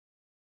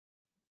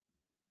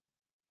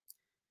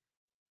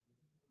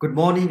Good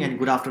morning and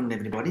good afternoon,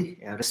 everybody.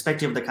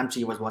 Irrespective of the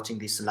country you was watching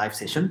this live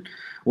session,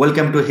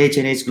 welcome to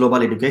H&H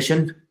Global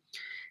Education.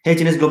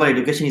 H&H Global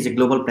Education is a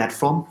global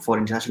platform for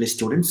international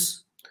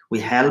students.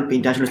 We help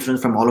international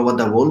students from all over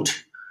the world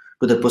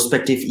to the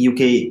prospective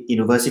UK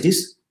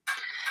universities.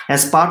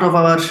 As part of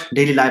our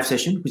daily live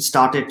session, which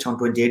started on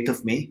 28th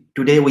of May,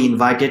 today we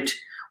invited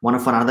one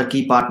of our other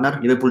key partner,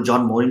 Liverpool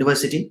John Moores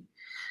University.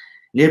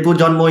 Liverpool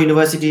John Moores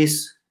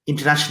University's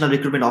International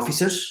Recruitment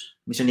Officer,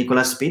 Mr.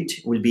 Nicholas Pitt,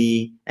 will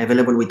be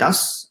available with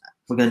us.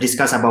 We're going to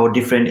discuss about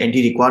different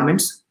entry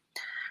requirements,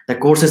 the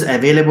courses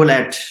available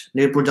at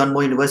Liverpool John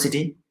Moores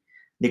University,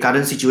 the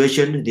current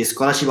situation, the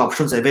scholarship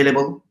options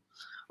available,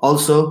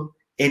 also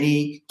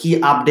any key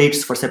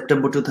updates for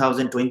September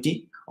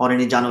 2020 or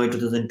any January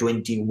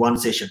 2021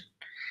 session.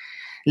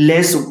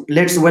 Let's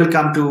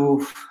welcome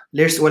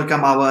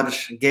our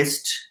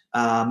guest,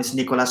 Mr.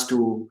 Nicholas,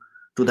 to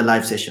the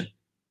live session.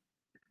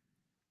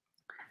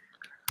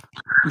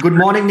 Good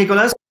morning,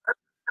 Nicholas.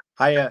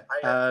 Hiya.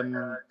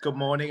 Good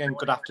morning and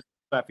good afternoon,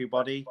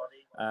 everybody.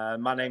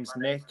 My name's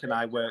Nick, and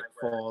I work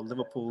for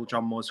Liverpool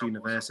John Moores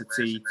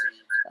University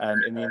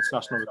in the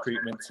international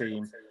recruitment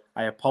team.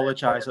 I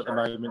apologise at the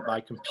moment,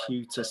 my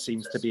computer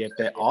seems to be a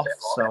bit off,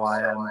 so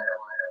I am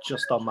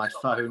just on my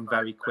phone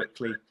very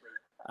quickly.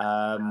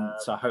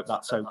 So I hope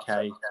that's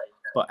okay.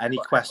 But any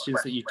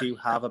questions that you do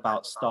have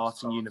about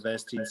starting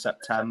university in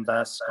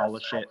September,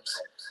 scholarships,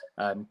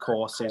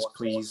 courses,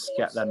 please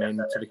get them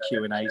into the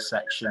Q&A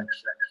section.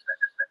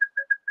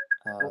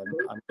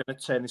 I'm going to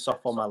turn this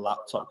off on my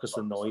laptop because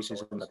the noise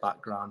is in the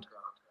background.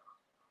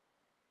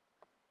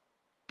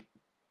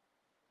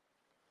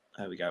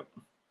 There we go.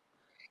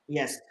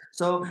 Yes.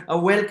 So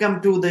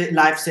welcome to the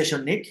live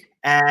session, Nick,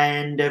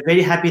 and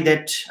very happy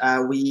that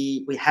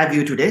we have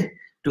you today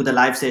to the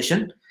live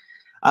session.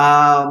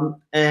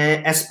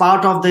 As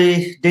part of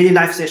the daily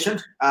live session,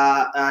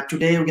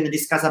 today we're going to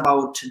discuss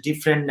about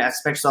different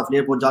aspects of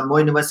Liverpool John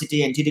Moores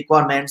University, entry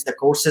requirements, the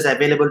courses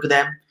available to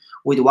them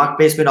with work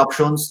placement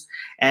options,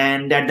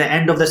 and at the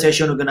end of the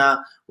session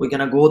we're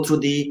gonna go through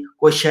the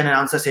question and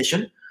answer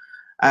session.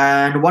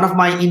 And one of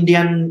my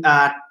Indian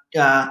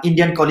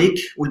colleague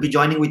will be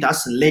joining with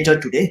us later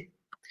today.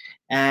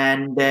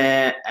 And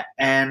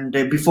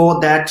before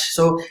that,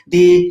 so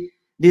the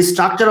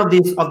structure of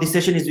this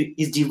session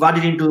is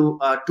divided into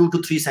 2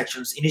 to 3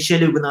 sections.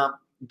 Initially, we're gonna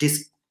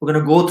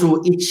go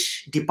through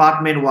each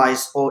department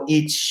wise or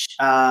each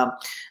of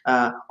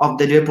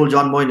the Liverpool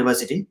John Moores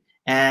University,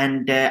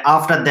 and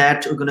after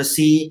that, we're gonna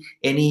see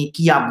any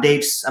key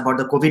updates about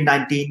the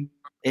COVID-19,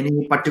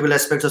 any particular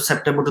aspects of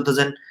September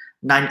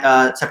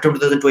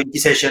 2020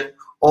 session,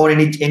 or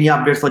any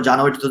updates for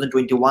January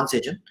 2021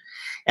 session.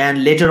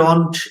 And later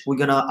on, we're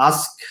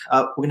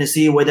gonna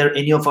see whether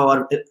any of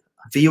our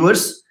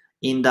viewers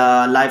in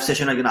the live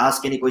session are going to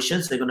ask any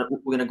questions. We're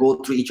going to go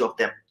through each of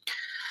them.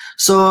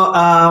 So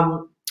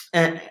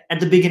at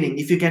the beginning,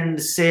 if you can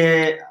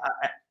say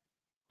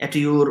at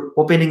your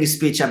opening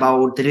speech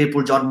about the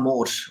Liverpool John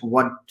Moores,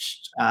 what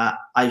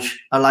I'd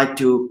like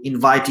to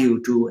invite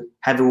you to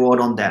have a word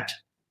on that.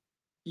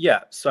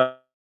 Yeah, so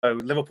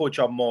Liverpool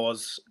John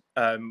Moores,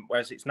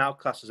 whereas it's now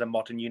classed as a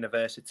modern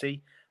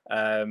university,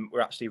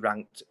 we're actually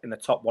ranked in the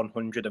top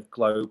 100 of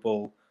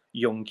global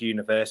young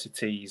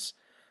universities.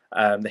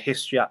 The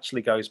history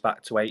actually goes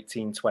back to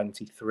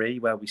 1823,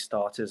 where we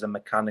started as a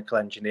mechanical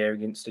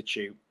engineering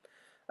institute.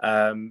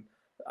 And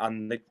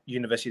the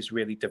university has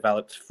really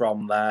developed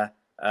from there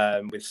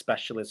with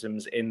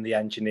specialisms in the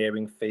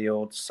engineering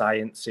field,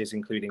 sciences,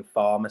 including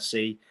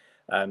pharmacy.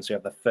 So we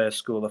have the first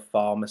school of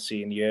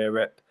pharmacy in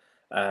Europe,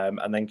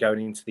 and then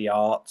going into the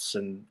arts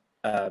and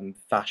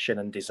fashion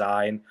and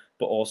design,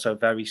 but also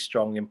very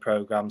strong in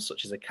programs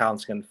such as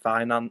accounting and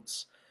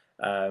finance,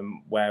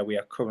 where we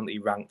are currently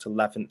ranked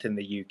 11th in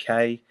the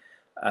UK.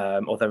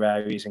 Other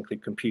areas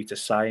include computer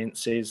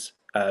sciences,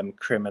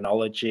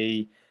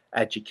 criminology,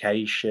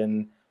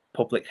 education,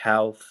 public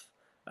health.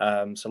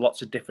 So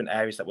lots of different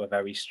areas that we're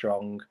very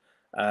strong.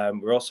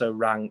 We're also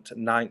ranked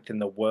 9th in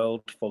the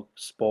world for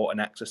sport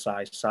and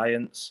exercise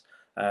science,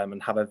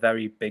 and have a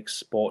very big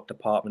sport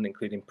department,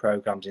 including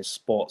programs in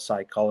sport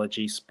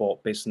psychology,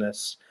 sport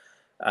business.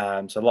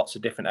 So lots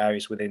of different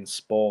areas within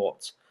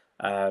sport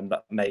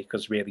that make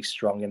us really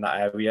strong in that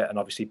area. And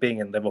obviously being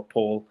in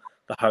Liverpool,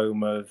 the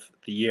home of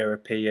the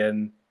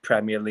European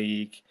Premier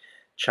League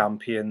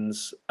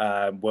champions,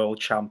 world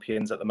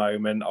champions at the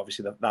moment,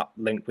 obviously that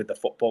link with the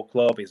football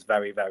club is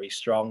very, very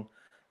strong,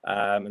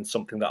 and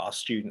something that our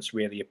students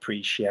really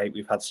appreciate.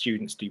 We've had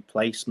students do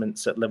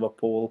placements at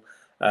Liverpool,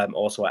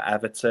 also at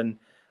Everton.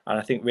 And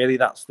I think really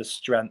that's the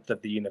strength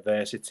of the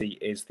university,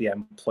 is the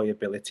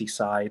employability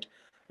side.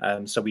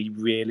 So we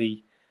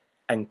really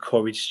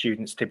encourage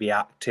students to be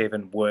active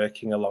and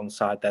working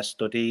alongside their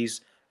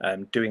studies,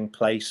 doing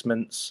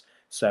placements.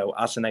 So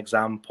as an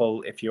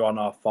example, if you're on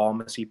our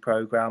pharmacy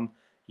program,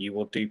 you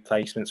will do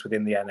placements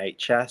within the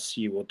NHS,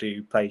 you will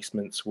do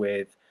placements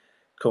with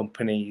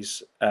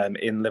companies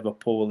in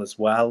Liverpool as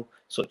well,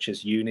 such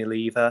as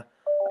Unilever.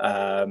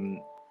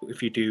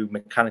 If you do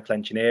mechanical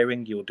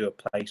engineering, you'll do a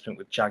placement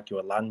with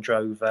Jaguar Land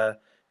Rover,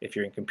 If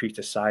you're in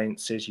computer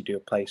sciences, you do a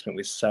placement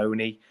with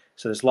Sony.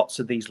 So there's lots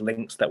of these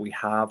links that we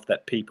have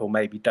that people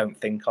maybe don't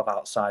think of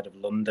outside of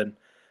London.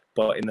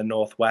 But in the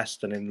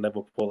Northwest and in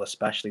Liverpool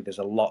especially, there's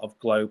a lot of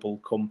global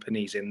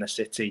companies in the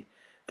city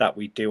that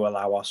we do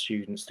allow our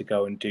students to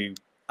go and do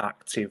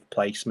active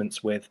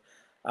placements with.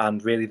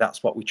 And really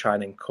that's what we try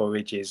and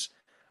encourage, is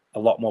a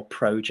lot more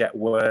project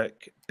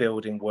work,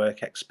 building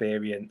work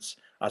experience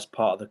as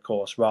part of the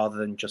course, rather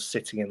than just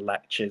sitting in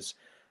lectures.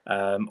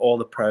 All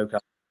the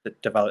programs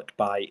that developed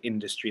by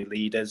industry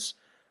leaders.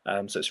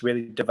 So it's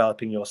really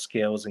developing your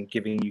skills and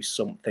giving you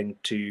something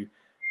to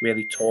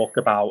really talk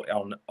about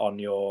on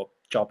your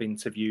job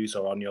interviews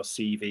or on your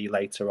CV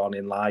later on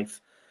in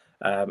life.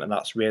 And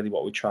that's really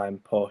what we try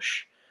and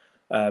push.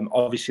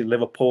 Obviously,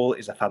 Liverpool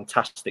is a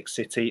fantastic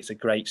city. It's a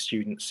great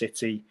student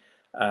city.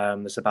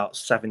 There's about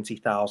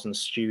 70,000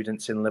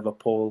 students in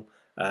Liverpool.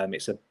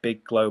 It's a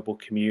big global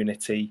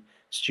community,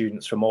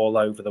 students from all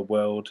over the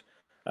world,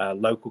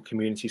 local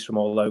communities from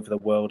all over the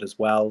world as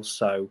well.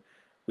 So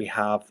we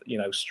have,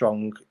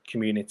 strong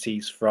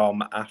communities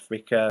from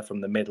Africa,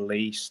 from the Middle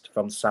East,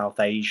 from South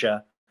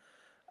Asia,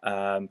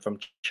 from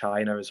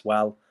China as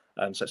well.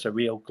 So it's a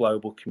real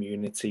global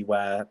community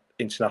where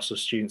international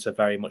students are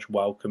very much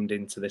welcomed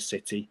into the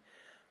city.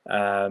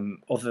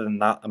 Other than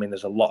that,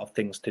 there's a lot of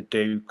things to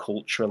do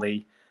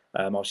culturally.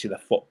 Obviously the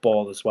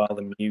football as well,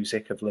 the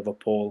music of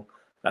Liverpool,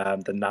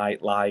 the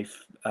nightlife,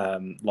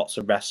 lots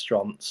of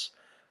restaurants.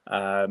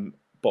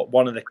 But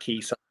one of the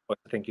key signs,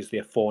 I think, is the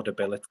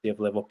affordability of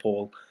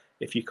Liverpool.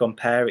 If you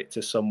compare it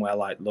to somewhere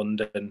like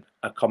London,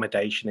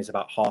 accommodation is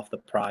about half the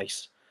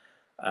price.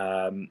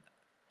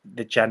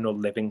 The general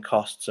living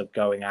costs of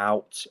going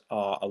out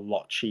are a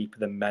lot cheaper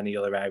than many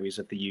other areas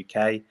of the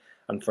UK.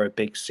 And for a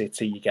big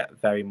city, you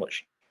get very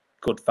much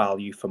good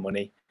value for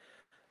money.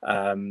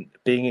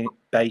 Being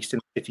based in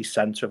the city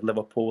centre of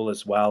Liverpool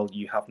as well,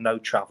 you have no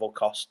travel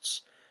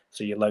costs.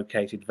 So you're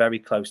located very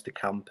close to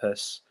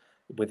campus,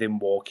 within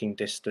walking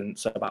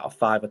distance, about a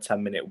 5 or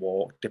 10 minute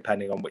walk,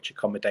 depending on which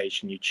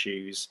accommodation you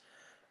choose.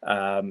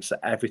 So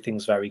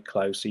everything's very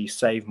close. So you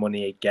save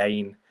money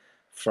again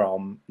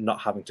from not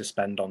having to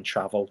spend on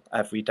travel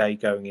every day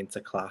going into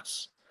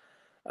class.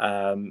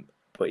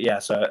 But yeah,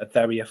 so a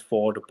very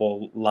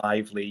affordable,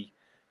 lively,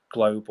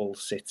 global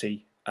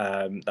city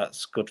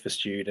that's good for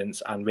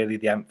students. And really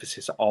the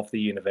emphasis of the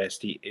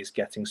university is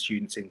getting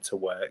students into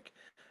work.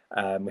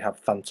 We have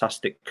a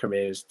fantastic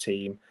careers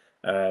team.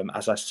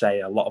 As I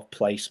say, a lot of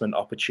placement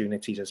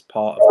opportunities as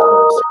part of the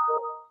course.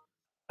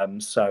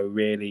 So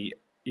really,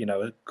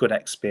 a good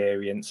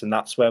experience. And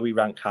that's where we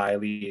rank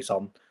highly, is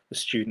on the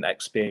student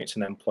experience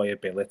and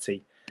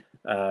employability.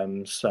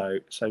 So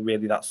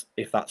really,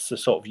 if that's the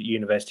sort of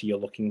university you're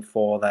looking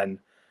for, then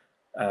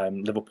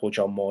Liverpool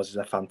John Moores is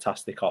a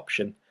fantastic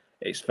option.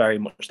 It's very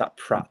much that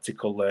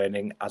practical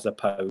learning as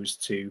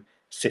opposed to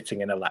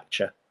sitting in a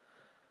lecture.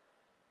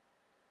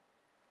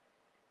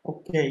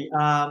 Okay.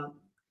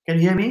 Can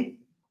you hear me,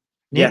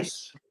 Nick?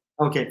 Yes.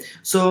 Okay.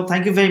 So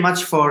thank you very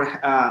much for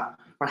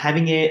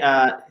having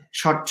a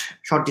short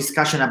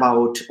discussion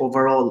about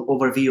overall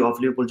overview of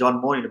Liverpool John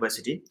Moores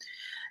University.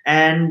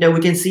 And we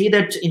can see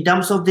that in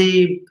terms of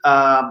the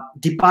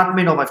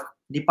department-wise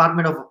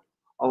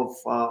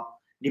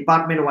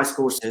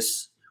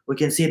courses, we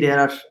can see there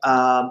are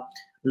a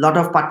lot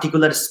of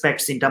particular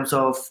aspects in terms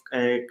of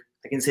I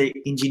can say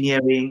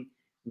engineering,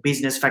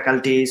 business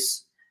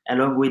faculties.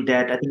 Along with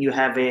that, I think you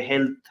have a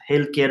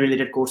healthcare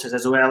related courses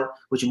as well,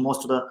 which a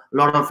lot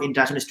of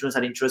international students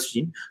are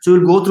interested in. So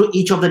we'll go through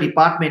each of the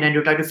department and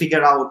you try to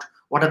figure out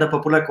what are the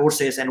popular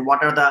courses and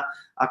what are the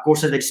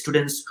courses that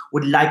students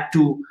would like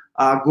to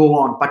go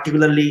on,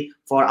 particularly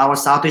for our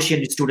South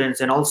Asian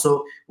students. And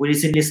also we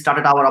recently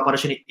started our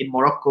operation in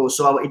Morocco.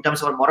 So in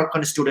terms of our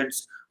Moroccan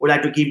students, we'd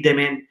like to give them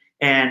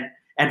an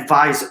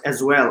advice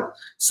as well.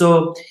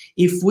 So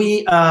if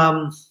we,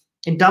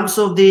 in terms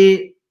of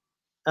the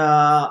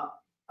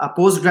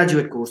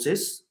postgraduate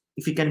courses,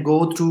 if you can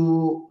go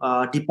through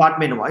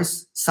department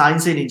wise,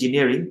 science and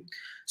engineering.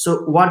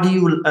 So what do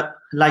you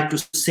like to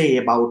say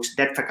about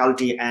that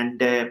faculty,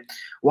 and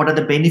what are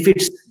the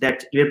benefits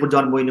that Liverpool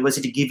John Moores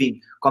University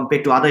giving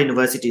compared to other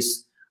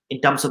universities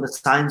in terms of the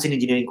science and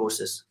engineering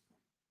courses?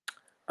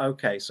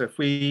 Okay, so if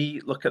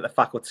we look at the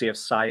Faculty of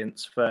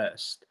Science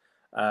first,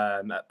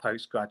 at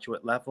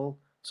postgraduate level,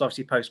 so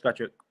obviously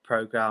postgraduate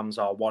programs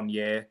are 1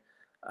 year.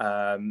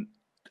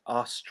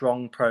 Our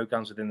strong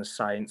programs within the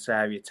science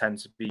area tend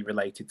to be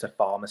related to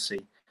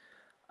pharmacy.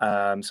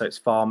 So it's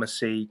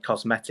pharmacy,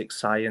 cosmetic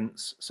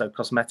science. So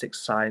cosmetic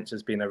science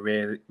has been a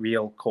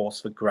real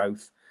course for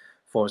growth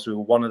for us. We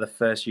were one of the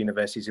first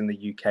universities in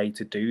the UK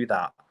to do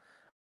that.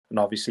 And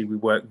obviously we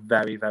work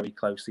very, very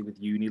closely with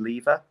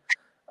Unilever.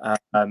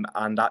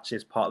 And actually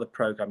as part of the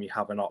program, you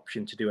have an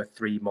option to do a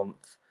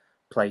 3-month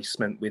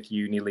placement with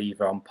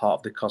Unilever on part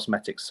of the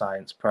cosmetic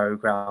science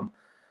program.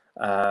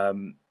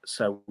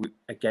 So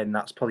again,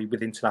 that's probably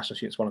with international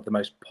students one of the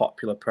most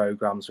popular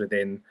programs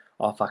within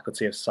our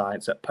Faculty of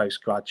Science at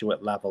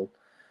postgraduate level.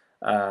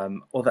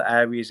 Other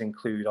areas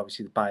include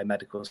obviously the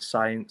biomedical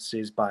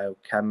sciences,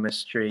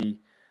 biochemistry,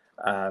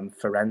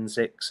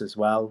 forensics as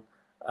well,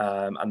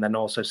 and then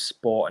also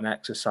sport and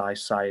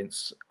exercise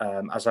science.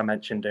 As I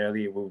mentioned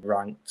earlier, we're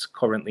ranked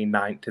currently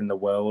 9th in the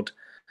world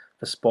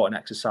for sport and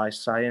exercise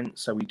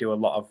science. So we do a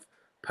lot of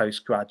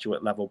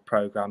postgraduate level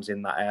programs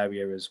in that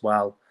area as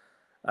well.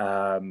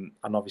 And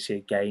obviously,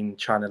 again,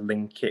 trying to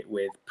link it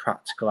with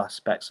practical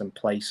aspects and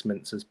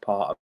placements as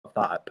part of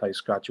that at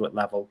postgraduate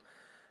level.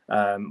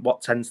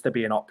 What tends to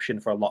be an option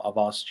for a lot of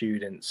our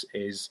students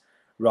is,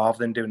 rather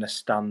than doing a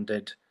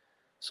standard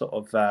sort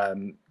of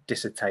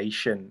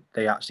dissertation,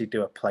 they actually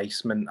do a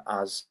placement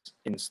as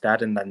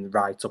instead, and then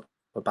write up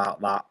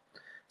about that.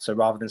 So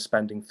rather than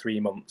spending 3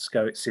 months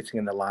sitting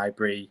in the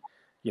library,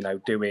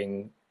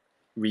 doing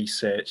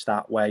research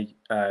that way,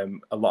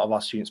 a lot of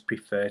our students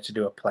prefer to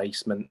do a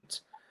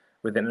placement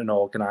within an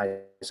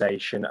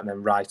organisation and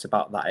then write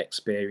about that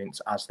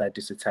experience as their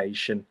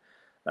dissertation.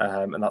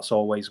 And that's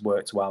always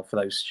worked well for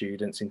those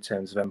students in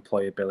terms of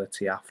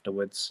employability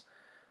afterwards.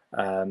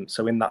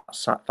 So in that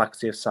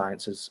Faculty of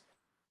Sciences,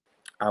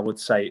 I would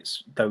say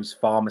it's those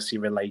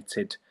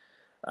pharmacy-related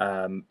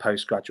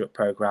postgraduate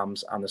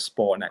programs and the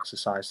sport and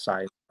exercise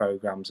science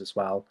programs as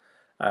well.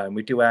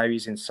 We do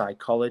areas in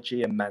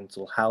psychology and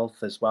mental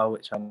health as well,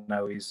 which I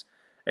know is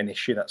an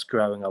issue that's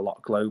growing a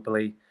lot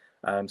globally.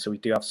 So we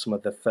do have some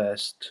of the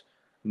first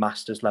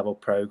master's level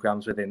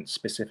programs within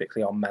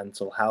specifically on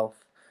mental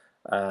health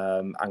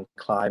and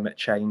climate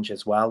change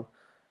as well.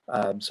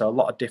 So a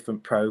lot of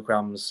different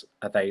programs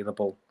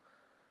available.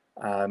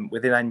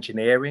 Within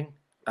engineering,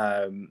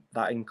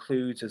 that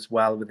includes as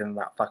well within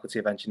that Faculty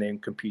of Engineering,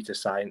 computer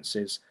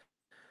sciences.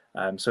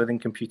 So within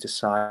computer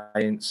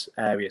science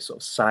area,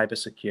 sort of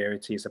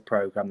cybersecurity is a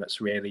program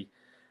that's really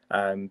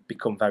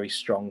become very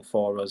strong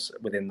for us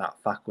within that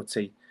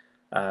faculty.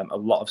 A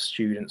lot of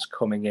students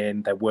coming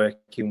in, they're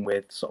working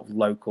with sort of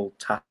local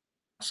task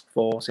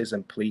forces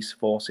and police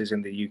forces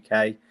in the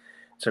UK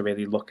to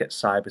really look at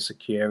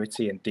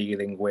cybersecurity and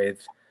dealing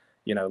with,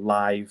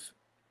 live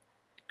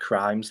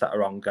crimes that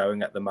are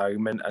ongoing at the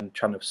moment and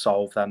trying to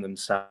solve them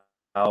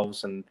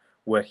themselves and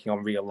working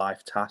on real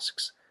life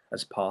tasks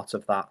as part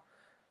of that.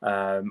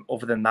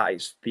 Other than that,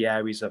 it's the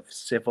areas of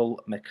civil,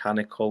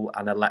 mechanical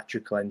and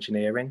electrical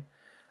engineering.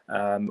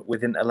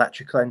 Within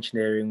electrical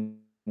engineering,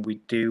 we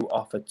do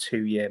offer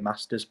 2-year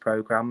master's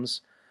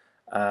programs.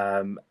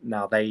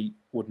 Now they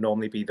would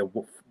normally be the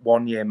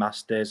 1-year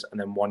master's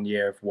and then 1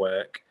 year of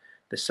work.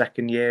 The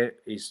second year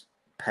is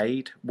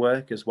paid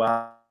work as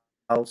well.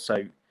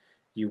 So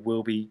you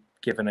will be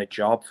given a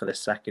job for the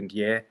second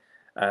year.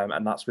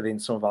 And that's within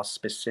some of our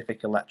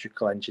specific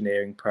electrical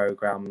engineering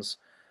programs,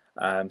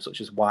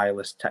 such as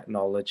wireless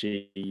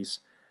technologies.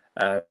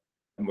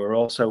 We're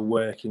also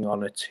working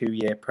on a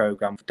 2-year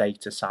program for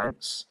data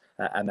science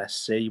at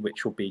MSc,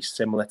 which will be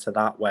similar to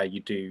that, where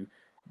you do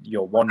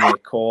your 1-year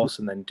course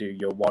and then do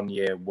your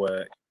 1-year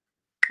work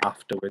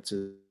afterwards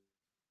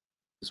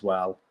as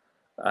well.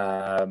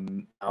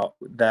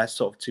 They're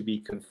sort of to be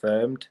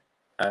confirmed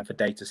for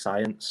data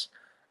science.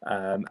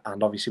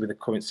 And obviously with the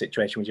current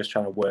situation, we're just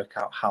trying to work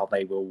out how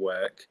they will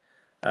work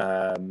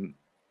for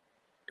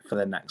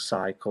the next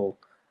cycle.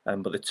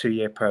 But the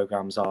 2-year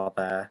programs are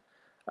there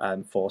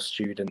for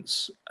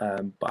students.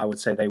 But I would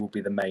say they will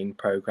be the main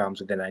programs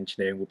within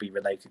engineering, will be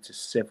related to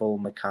civil,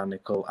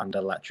 mechanical and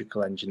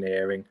electrical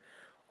engineering.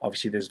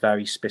 Obviously, there's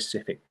very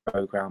specific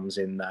programs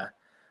in there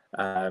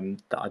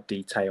that are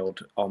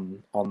detailed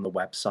on the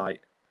website.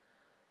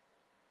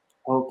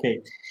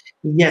 Okay.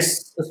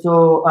 Yes.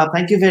 So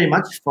thank you very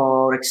much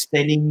for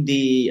explaining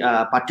the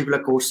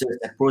particular courses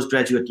at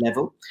postgraduate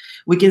level.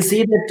 We can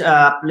see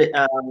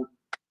that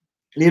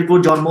Liverpool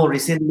John Moore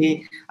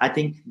recently, I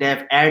think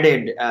they've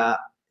added, I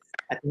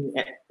think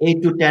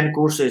 8 to 10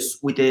 courses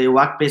with a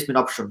work placement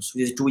options,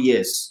 which is 2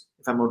 years,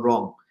 if I'm not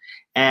wrong.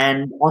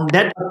 And on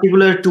that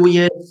particular 2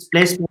 years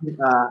placement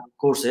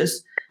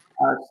courses,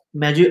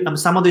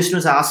 some of the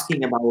students are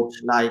asking about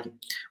like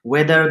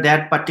whether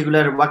that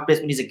particular work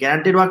placement is a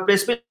guaranteed work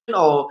placement,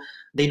 or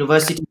the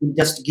university will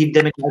just give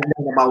them a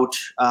guideline about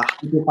how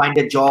to find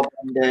a job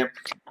and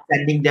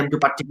sending them to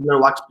particular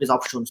workplace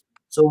options.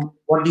 So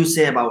what do you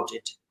say about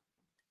it?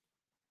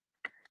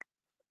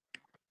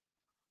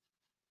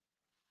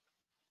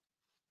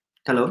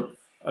 Hello.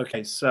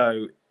 Okay,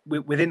 so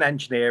within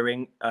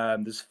engineering,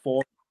 there's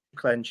 4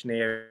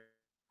 engineering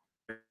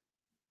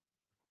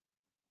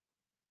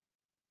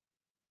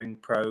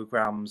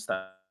programs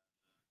that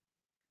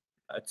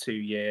are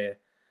 2-year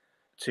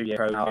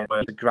program.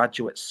 The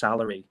graduate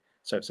salary,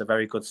 so it's a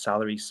very good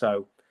salary.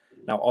 So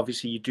now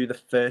obviously you do the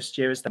first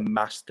year as the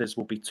masters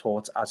will be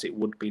taught as it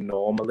would be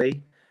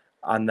normally,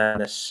 and then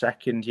the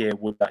second year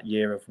would that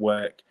year of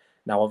work.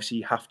 Now obviously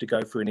you have to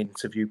go through an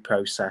interview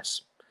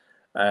process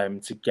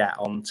to get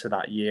onto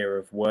that year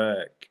of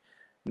work.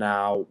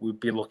 Now we'd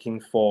be looking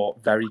for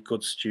very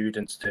good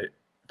students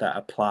that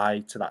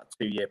apply to that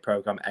 2-year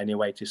program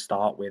anyway to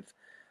start with,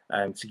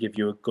 to give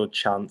you a good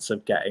chance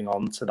of getting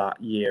onto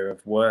that year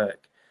of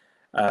work.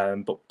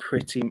 But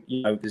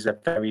there's a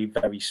very,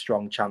 very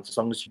strong chance, as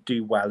long as you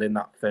do well in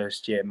that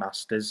first year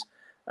masters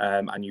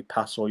and you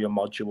pass all your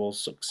modules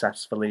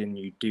successfully and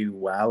you do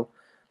well,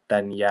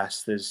 then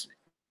yes, there's,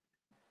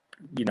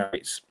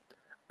 it's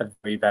a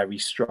very, very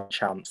strong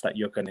chance that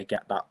you're going to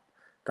get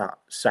that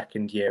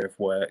second year of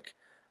work.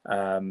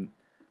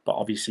 But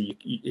obviously,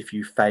 if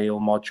you fail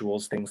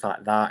modules, things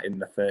like that in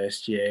the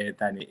first year,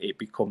 then it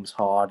becomes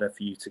harder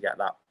for you to get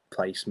that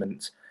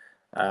placement.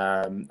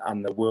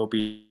 And there will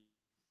be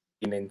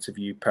an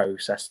interview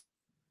process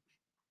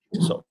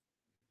to sort of.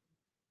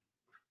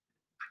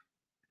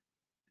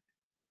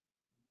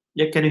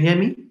 Yeah, can you hear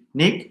me,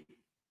 Nick?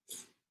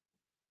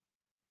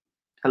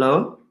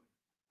 Hello?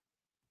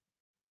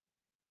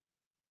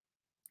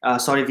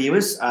 Sorry,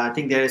 viewers. I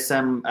think there is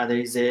some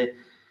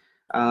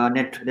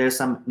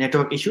some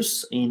network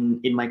issues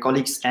in my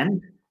colleague's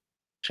end.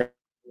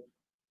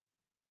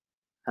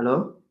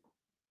 Hello?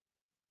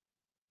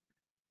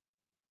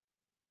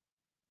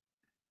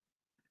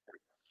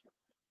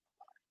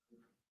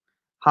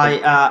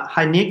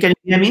 Hi, Nick. Can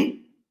you hear me?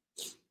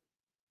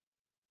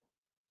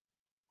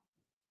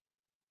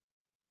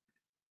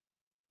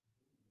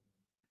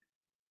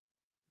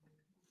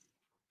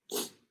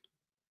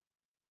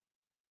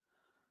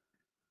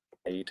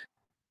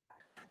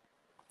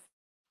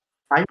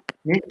 Hi,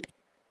 Nick.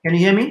 Can you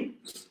hear me?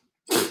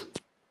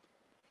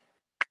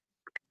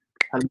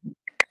 Hello?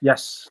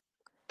 Yes.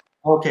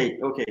 Okay.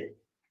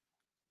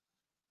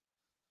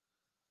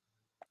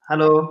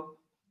 Hello.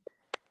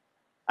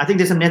 I think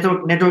there's some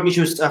network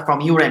issues from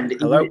your end.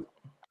 Hello.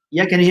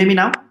 Yeah, can you hear me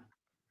now?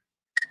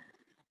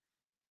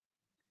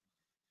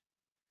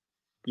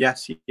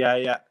 Yes.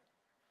 Yeah.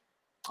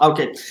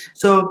 Okay.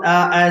 So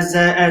Yes.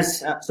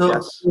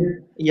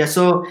 yeah.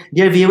 So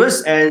dear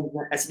viewers,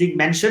 as Nick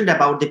mentioned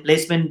about the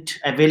placement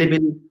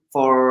available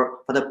for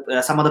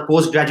the some of the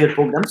postgraduate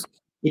programs,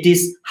 it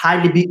is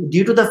highly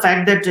due to the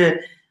fact that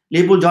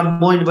Liverpool John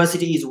Moores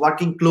University is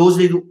working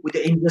closely with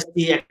the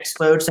industry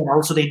experts and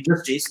also the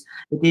industries.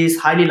 It is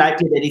highly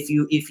likely that if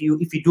you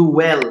do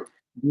well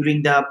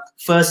during the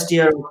first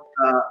year of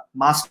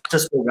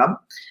master's program,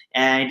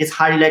 and it is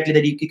highly likely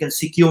that you can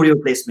secure your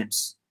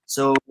placements.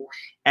 So,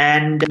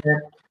 and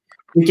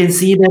we can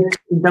see that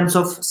in terms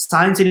of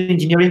science and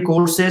engineering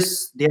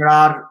courses, there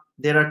are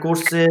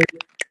courses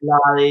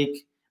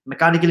like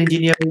mechanical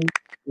engineering,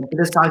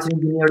 computer science and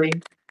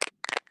engineering.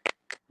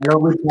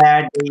 Along with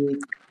that,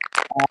 the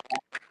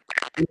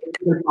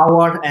electrical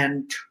power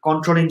and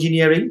control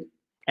engineering,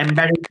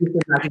 embedded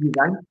system graphic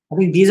design. I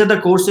think these are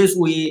the courses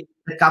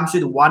that comes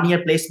with 1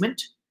 year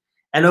placement.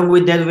 Along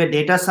with that, we have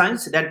data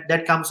science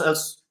that comes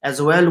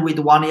as well with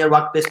 1 year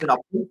work placement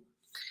option.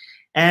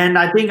 And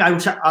I think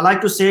I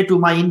like to say to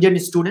my Indian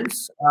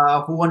students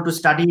who want to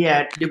study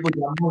at Liverpool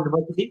John Moores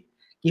University,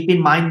 keep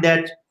in mind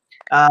that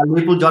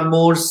Liverpool John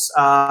Moores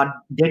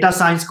data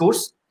science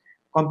course,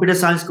 computer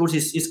science course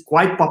is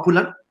quite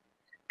popular.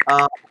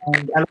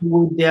 And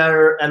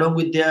along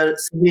with their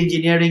civil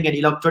engineering and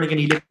electronic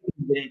and electrical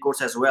engineering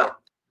course as well.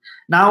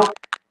 Now,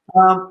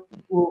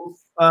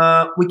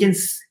 we can.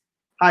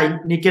 Hi,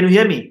 Nick, can you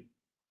hear me?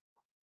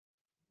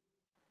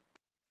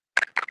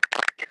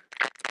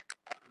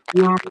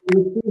 You're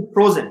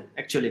frozen,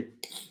 actually.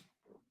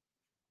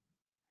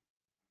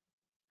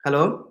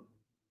 Hello?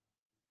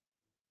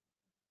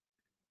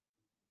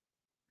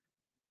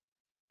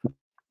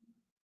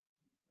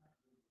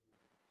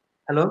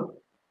 Hello?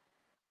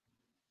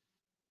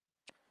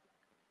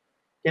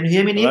 Can you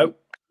hear me, Nick? Hello?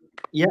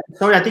 Yeah,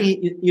 sorry, I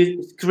think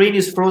your screen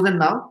is frozen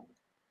now.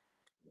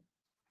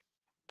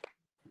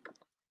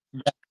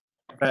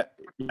 But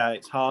yeah,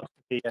 it's hard to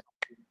hear.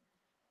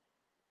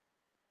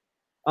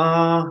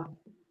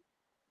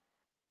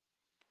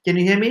 Can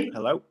you hear me?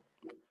 Hello?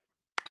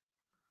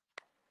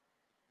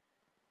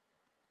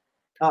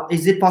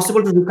 Is it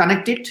possible to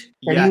reconnect it?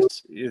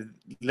 Yes, a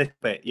little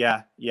bit.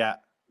 Yeah.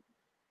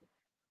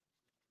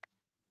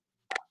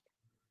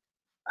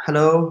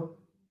 Hello?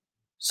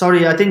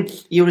 Sorry, I think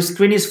your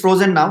screen is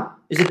frozen now.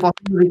 Is it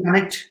possible to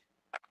reconnect?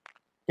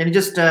 Can you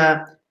just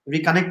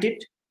reconnect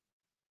it?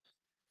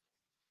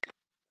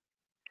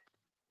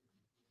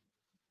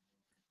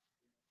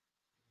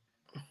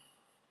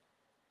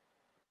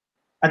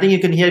 I think you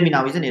can hear me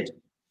now, isn't it?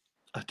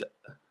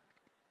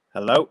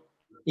 Hello?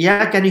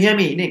 Yeah, can you hear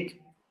me, Nick?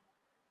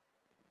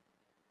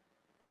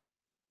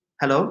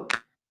 Hello?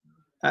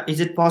 Is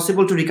it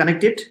possible to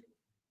reconnect it?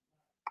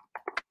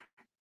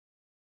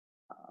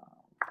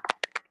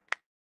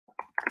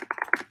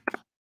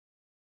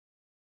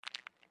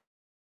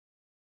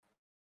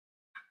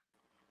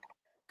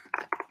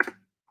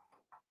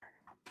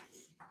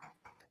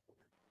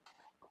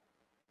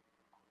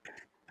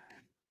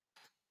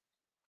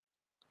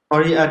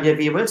 Sorry, dear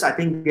viewers, I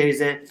think there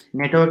is a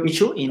network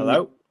issue in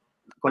Hello?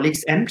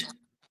 colleague's end.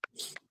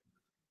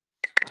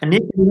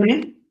 Nick, can you hear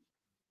me?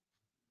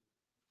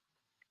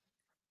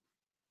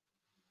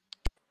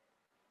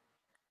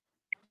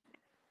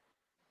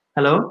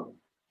 Hello?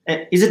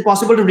 Is it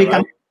possible to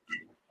reconnect?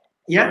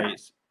 Yeah. Sorry,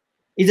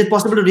 Is it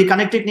possible to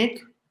reconnect it, Nick?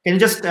 Can you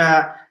just,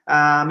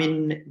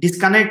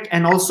 disconnect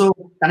and also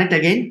connect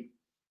again?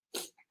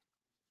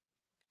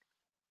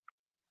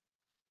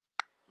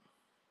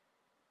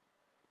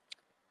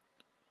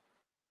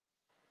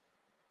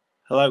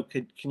 Hello,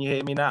 can you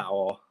hear me now?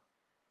 Or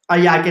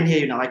Yeah, I can hear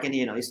you now. I can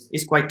hear you now.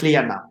 It's quite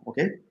clear now.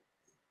 Okay.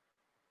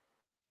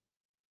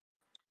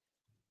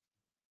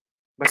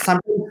 But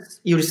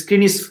sometimes your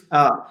screen is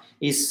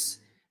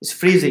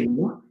freezing. You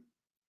know?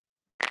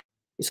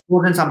 It's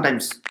frozen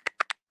sometimes.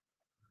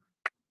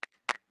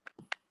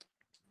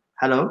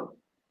 Hello.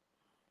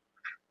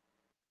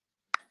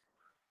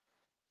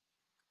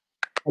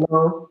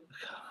 Hello.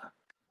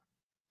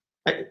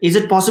 Is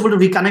it possible to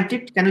reconnect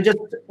it? Can you just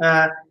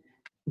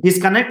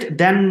disconnect,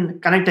 then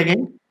connect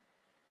again?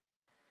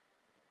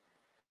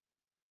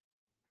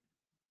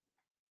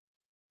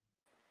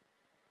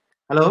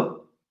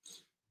 Hello.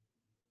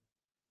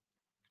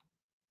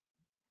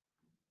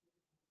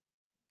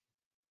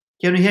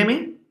 Can you hear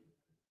me?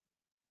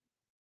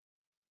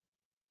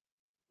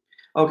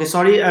 Okay,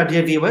 sorry,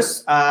 dear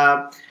viewers.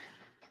 There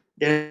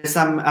are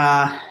some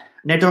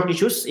network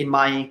issues in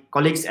my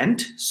colleague's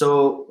end,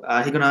 so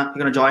he's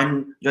gonna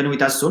join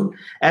with us soon.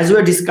 As we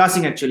were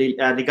discussing actually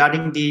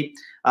regarding the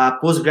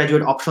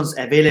postgraduate options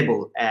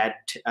available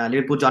at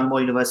Liverpool John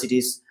Moores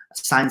University's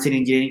Science and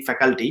Engineering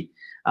faculty.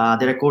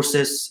 There are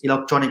courses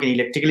electronic and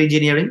electrical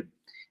engineering,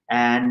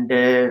 and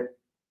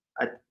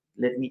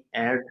let me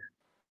add.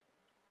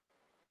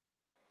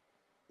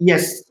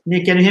 Yes,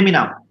 Nick, can you hear me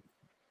now?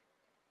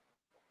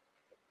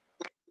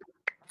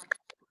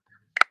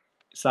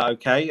 is that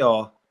okay?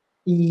 Or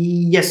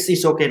Yes,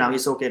 it's okay now.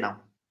 It's okay now.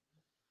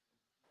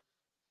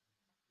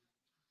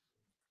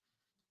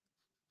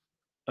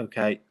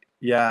 okay,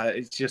 yeah,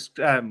 it's just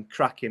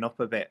cracking up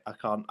a bit. I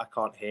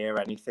can't hear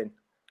anything.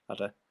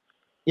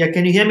 Yeah,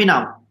 can you hear me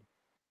now?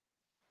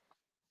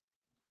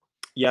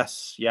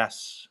 Yes.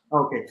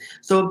 Okay,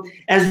 so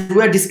as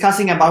we are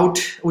discussing about,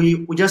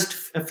 we just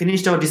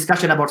finished our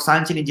discussion about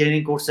science and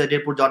engineering course at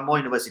Liverpool John Moores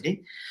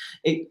University.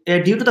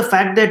 Due to the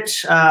fact that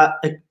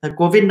the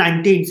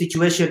COVID-19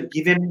 situation,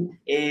 given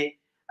a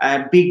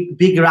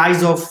big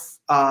rise of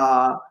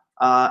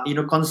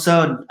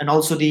concern, and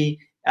also the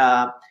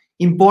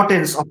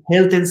importance of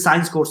health and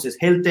science courses,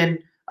 health and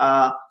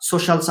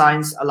social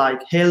science,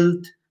 like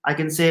health, I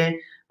can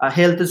say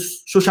health and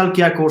social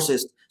care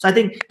courses. So I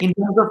think in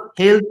terms of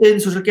health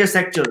and social care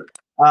sector,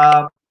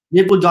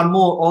 Liverpool John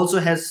Moores also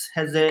has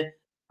a,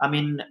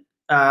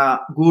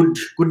 good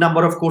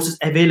number of courses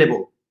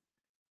available.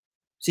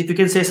 So if you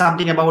can say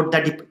something about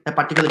that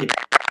particular like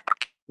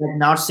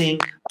nursing,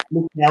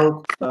 public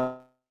health.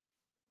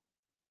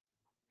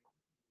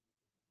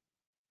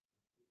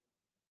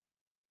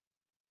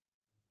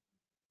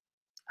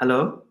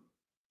 Hello.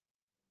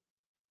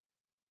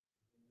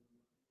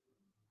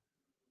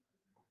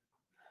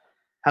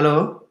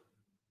 Hello.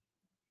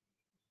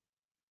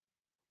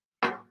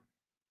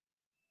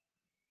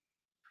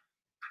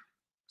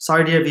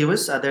 Sorry, dear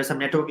viewers, there's some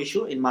network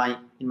issue in my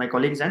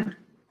colleague's end.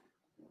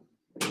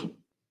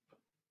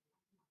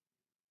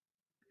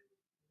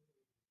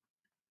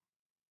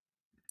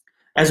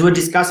 As we're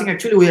discussing,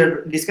 actually, we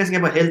are discussing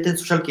about health and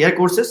social care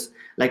courses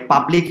like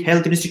public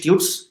health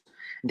institutes.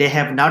 They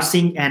have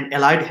nursing and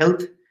allied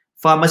health,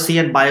 pharmacy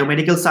and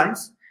biomedical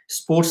science,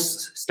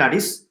 sports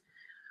studies.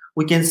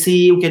 We can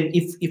see,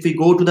 if we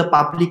go to the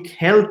public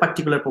health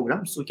particular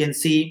programs, we can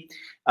see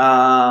there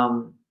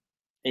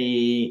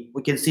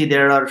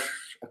are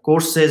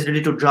courses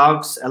related to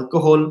drugs,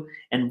 alcohol,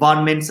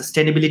 environment,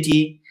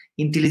 sustainability,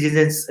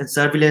 intelligence and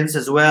surveillance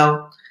as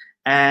well,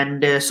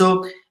 and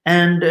some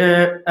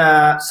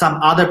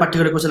other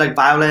particular courses like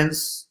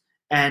violence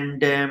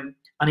and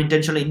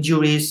unintentional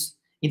injuries,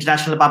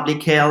 international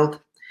public health,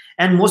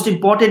 and most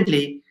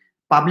importantly,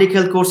 public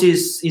health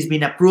courses is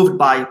being approved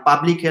by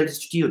public health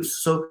institutes.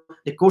 So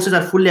the courses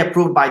are fully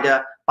approved by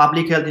the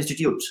public health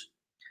institutes.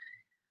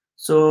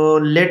 So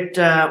let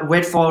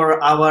wait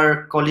for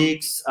our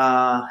colleagues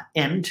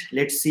end.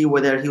 Let's see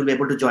whether he will be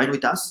able to join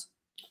with us.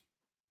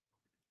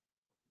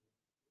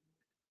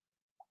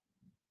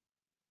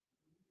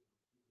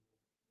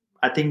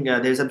 I think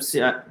there's some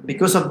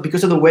because of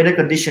the weather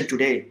condition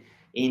today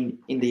in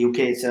the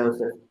UK. So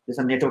there's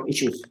some network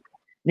issues.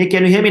 Nick,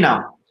 can you hear me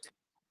now?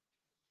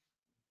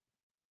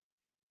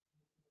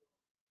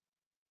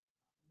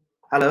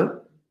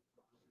 Hello.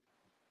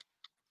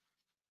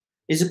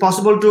 Is it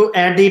possible to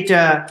add it?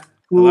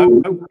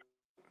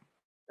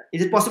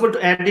 Is it possible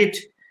to add it?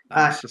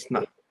 It's just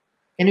not.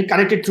 Can you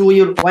connect it through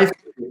your Wi-Fi?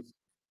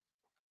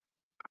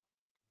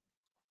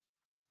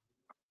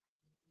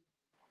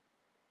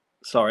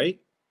 Sorry.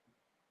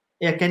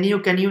 Yeah. Can you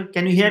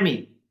hear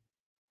me?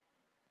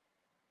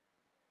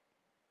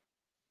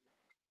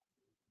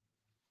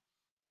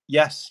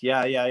 Yes.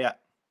 Yeah.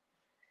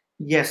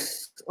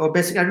 Yes. Or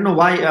basically, I don't know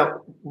why.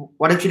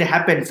 What actually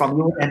happened from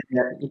you? And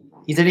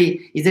is there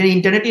any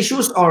internet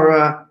issues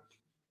or?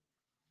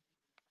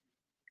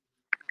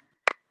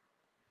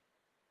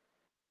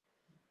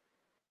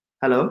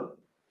 Hello.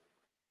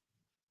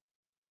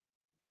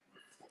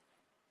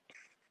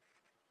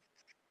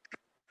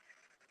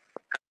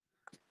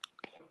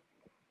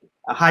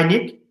 Hi,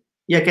 Nick.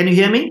 Yeah, can you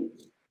hear me?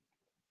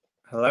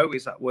 Hello,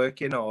 is that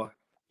working or?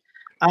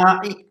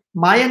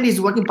 My end is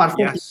working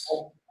perfectly. Yes.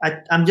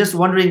 I'm just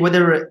wondering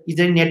whether is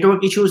there any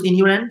network issues in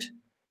your end?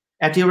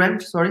 at your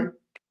end? Sorry.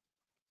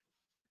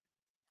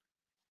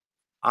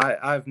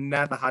 I've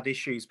never had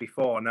issues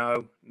before.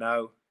 No.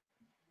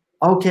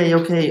 Okay.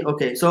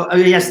 So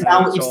yes, No,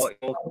 now it's it's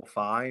all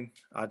fine.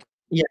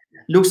 yeah,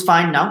 looks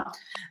fine now.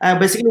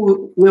 Basically,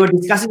 we were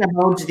discussing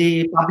about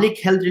the public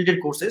health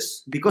related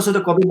courses because of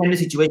the COVID-19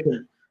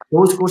 situation.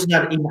 Those courses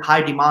are in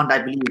high demand,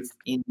 I believe.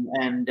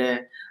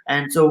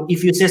 And so,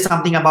 if you say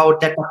something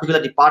about that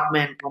particular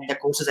department and the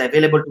courses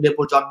available to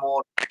Liverpool John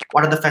Moore,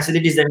 what are the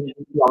facilities that we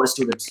give to our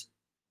students?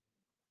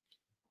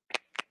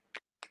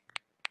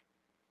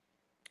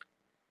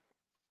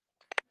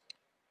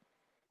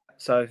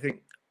 So I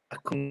think I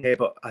couldn't hear,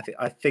 but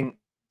I think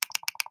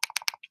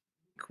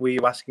we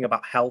were asking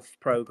about health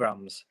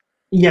programs.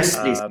 Yes,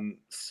 please.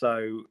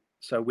 So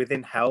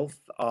within health,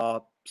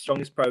 our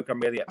strongest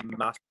program really at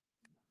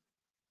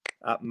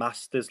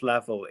master's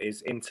level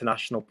is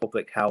international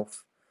public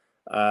health,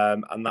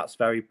 and that's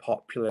very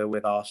popular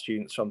with our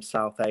students from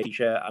South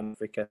Asia and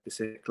Africa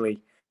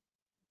specifically.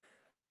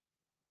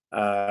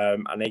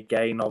 And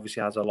again,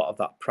 obviously has a lot of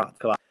that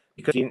practical,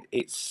 because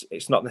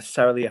it's not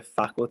necessarily a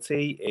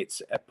faculty,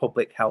 it's a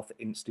public health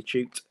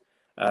institute.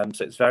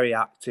 So it's very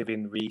active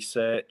in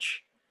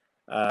research.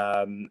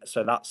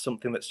 So that's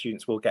something that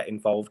students will get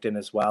involved in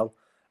as well,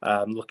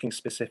 looking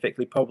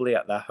specifically probably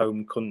at their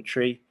home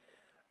country,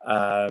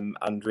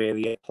 and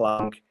really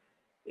applying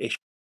issues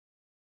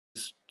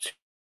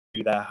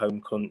to their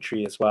home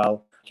country as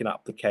well, making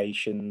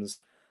applications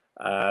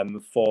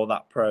for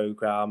that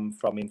program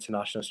from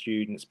international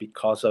students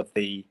because of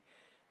the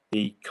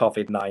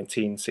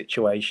COVID-19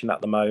 situation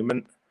at the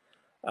moment.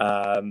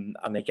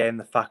 And again,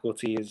 the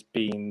faculty has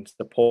been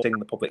supporting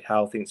the Public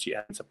Health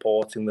Institute and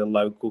supporting the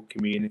local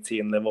community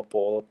in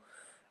Liverpool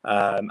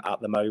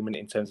at the moment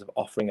in terms of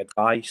offering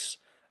advice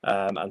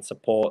and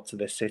support to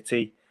the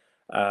city.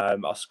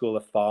 Our School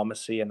of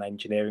Pharmacy and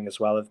Engineering as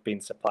well have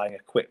been supplying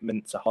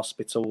equipment to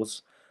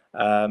hospitals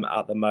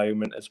at the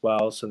moment as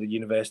well. So the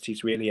university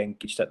is really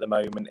engaged at the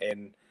moment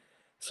in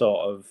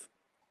sort of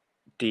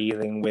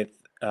dealing with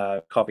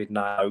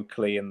COVID-19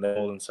 locally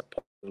and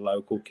support the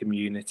local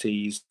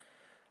communities.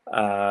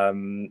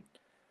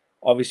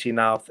 Obviously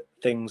now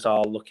things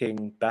are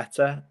looking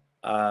better,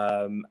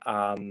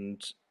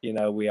 and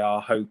we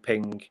are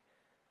hoping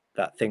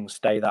that things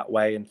stay that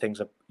way and things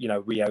are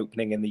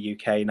reopening in the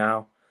UK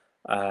now.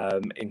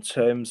 In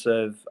terms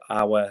of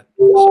our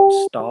sort of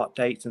start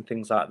dates and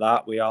things like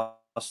that, we are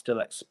still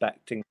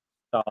expecting to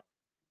start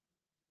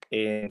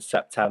in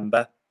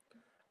September.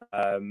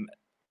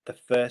 The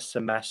first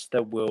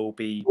semester will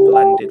be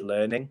blended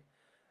learning,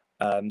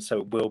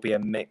 so it will be a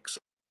mix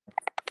of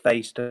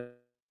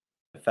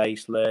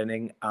face-to-face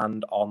learning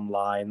and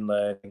online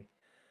learning.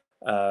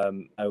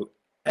 So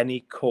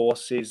any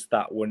courses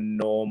that were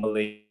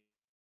normally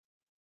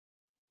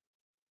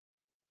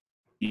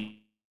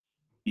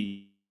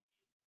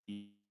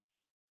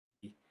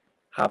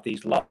have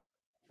these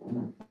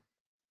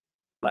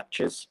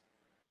lectures,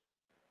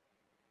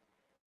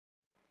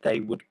 they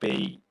would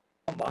be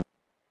online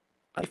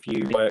if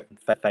you work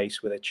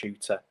face with a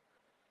tutor.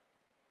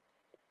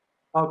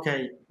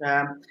 Okay.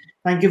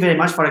 Thank you very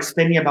much for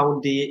explaining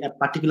about the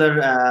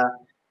particular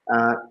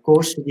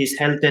course, which is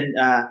health and.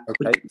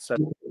 Okay. So.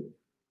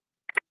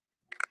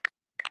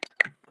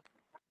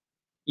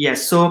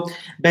 Yes. So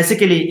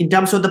basically, in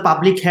terms of the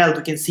public health,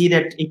 you can see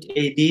that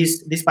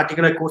this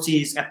particular course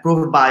is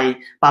approved by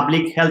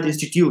public health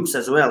institutes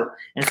as well,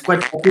 and it's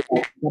quite popular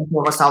in terms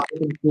of our South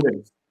Asian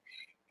students.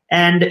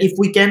 And if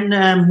we can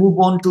move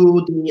on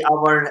to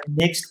our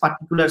next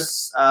particular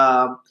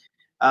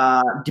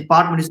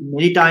department, is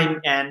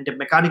maritime and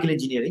mechanical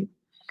engineering.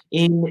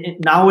 In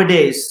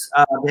nowadays,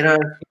 they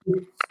are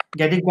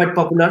getting quite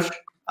popular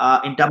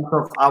in terms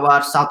of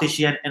our South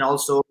Asian and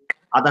also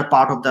other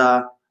part of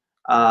the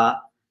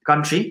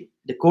country.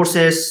 The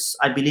courses,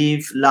 I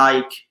believe,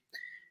 like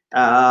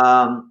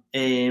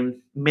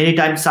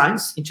maritime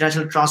science,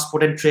 international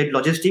transport and trade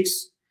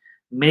logistics,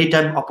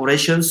 maritime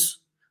operations.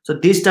 So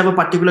these type of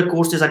particular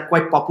courses are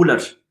quite popular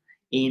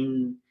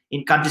in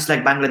countries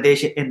like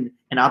Bangladesh and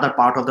other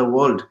part of the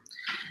world.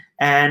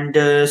 And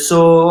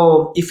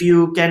so if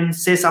you can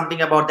say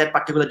something about that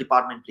particular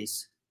department,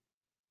 please.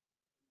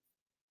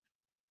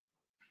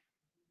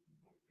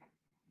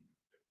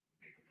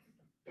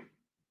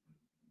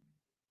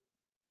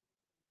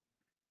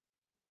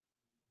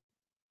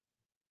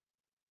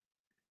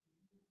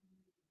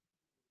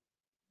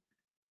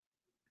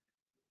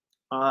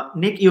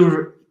 Nick,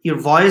 your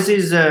voice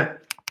is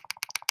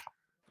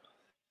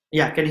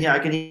yeah, I can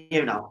hear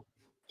you now.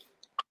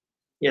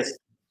 Yes.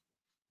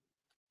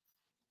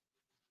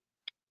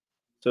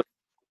 So,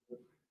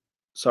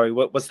 sorry,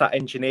 what was that,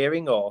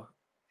 engineering or?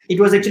 It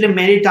was actually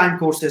maritime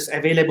courses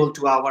available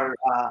to our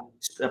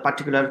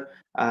particular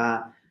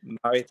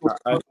Maritime.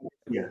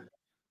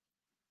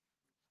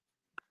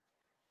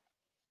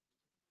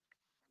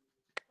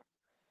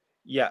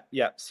 yeah.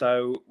 Yeah.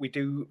 So we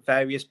do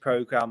various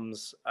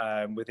programs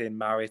within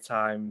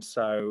maritime.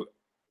 So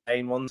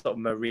main ones are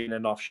marine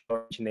and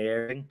offshore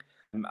engineering,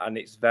 and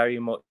it's very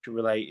much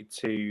related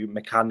to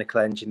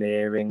mechanical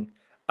engineering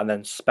and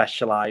then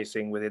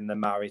specialising within the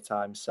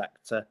maritime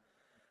sector.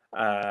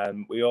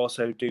 We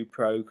also do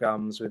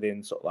programs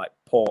within sort of like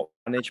port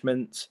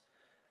management,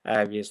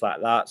 areas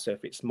like that. So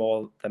if it's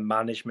more the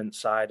management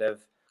side of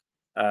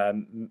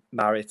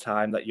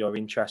maritime that you're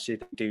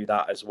interested in, do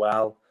that as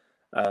well.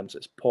 So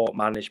it's port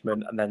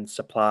management and then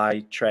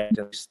supply trade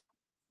and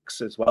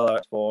as well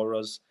for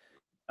us.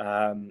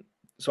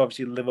 So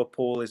obviously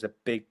Liverpool is a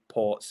big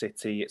port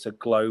city. It's a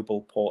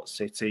global port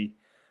city.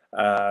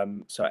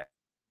 So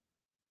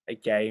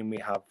again, we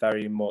have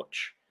very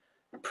much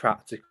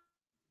practical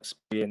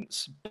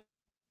experience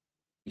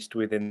based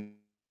within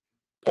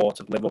the port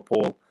of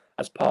Liverpool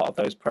as part of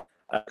those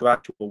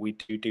gradual. We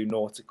do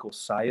nautical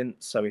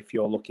science. So if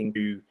you're looking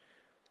to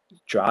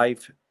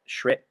drive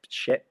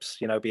ships,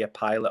 you know, be a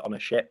pilot on a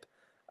ship,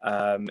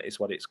 is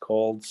what it's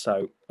called.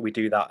 So we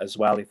do that as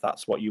well if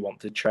that's what you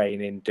want to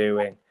train in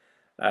doing.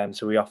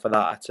 So we offer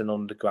that at an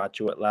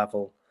undergraduate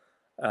level.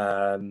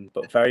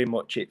 But very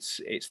much it's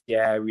the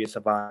areas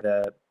of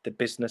either the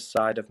business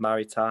side of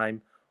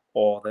maritime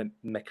or the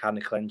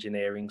mechanical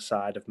engineering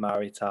side of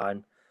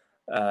maritime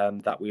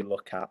that we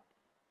look at.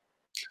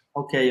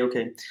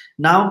 Okay.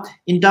 Now,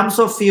 in terms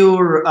of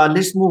your,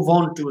 let's move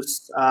on to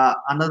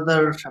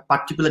another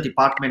particular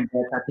department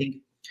that I think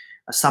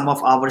some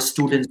of our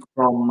students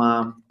from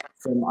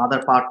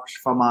other parts,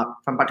 from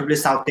particularly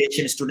South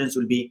Asian students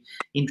will be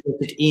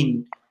interested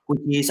in,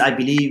 which is, I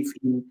believe,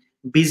 in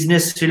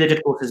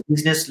business-related courses,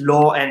 business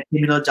law and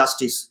criminal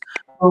justice.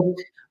 So,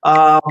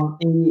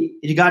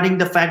 regarding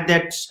the fact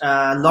that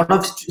a lot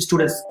of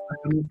students are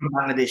coming from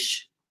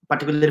Bangladesh,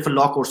 particularly for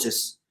law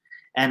courses,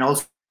 and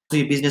also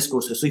business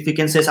courses. So if you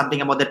can say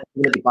something about that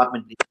particular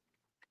department, please.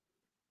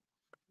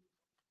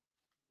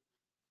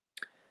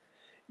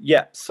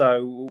 Yeah,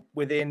 so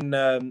within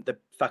the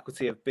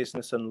Faculty of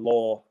Business and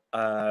Law,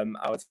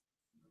 I would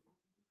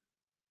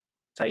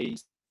say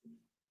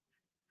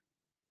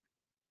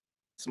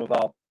some of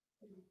our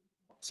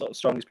sort of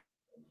strongest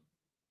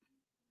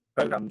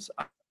programs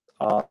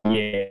are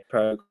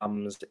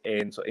programs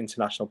in sort of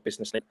international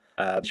business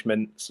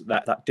management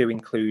that do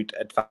include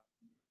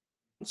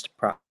advanced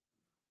practice,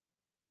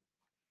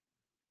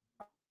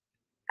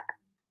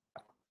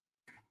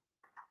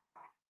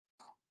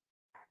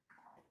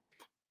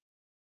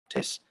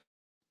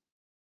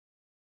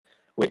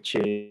 which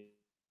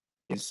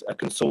is a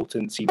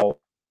consultancy role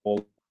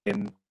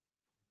in.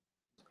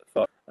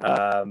 So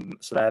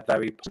they're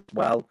very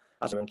well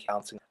as we're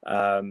counting.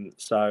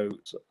 So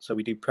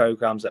we do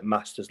programs at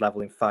master's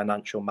level in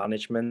financial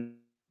management,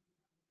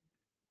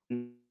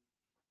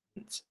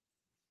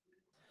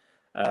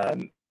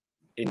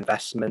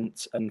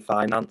 investment and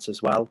finance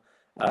as well.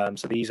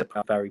 So these are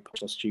very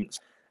professional students,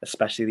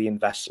 especially the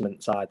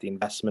investment side, the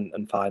investment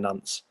and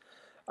finance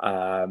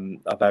are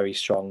very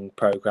strong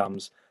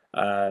programs.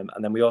 And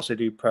then we also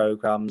do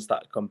programs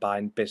that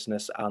combine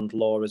business and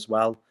law as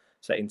well.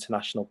 So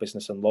international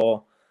business and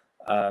law.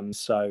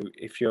 So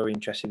if you're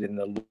interested in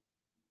the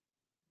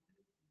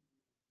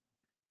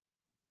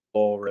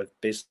law of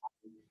business,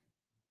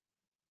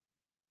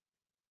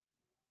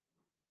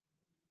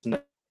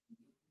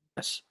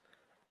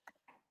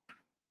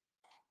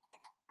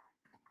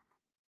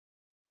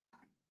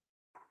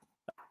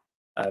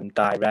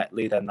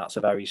 directly, then that's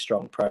a very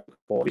strong program.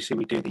 Obviously,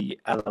 we do the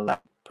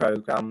LLM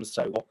programs,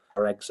 so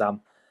our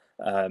exam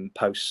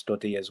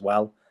post-study as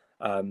well.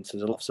 So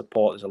there's a lot of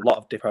support. There's a lot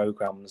of different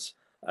programs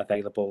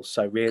available.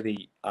 So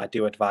really, I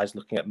do advise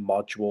looking at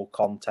module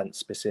content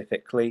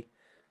specifically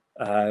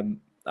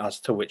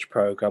as to which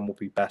program will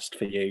be best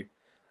for you.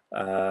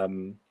 But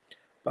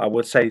I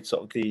would say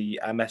sort of the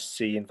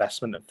MSc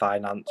Investment and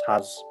Finance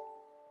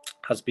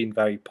has been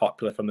very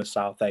popular from the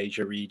South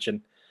Asia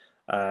region,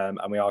 and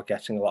we are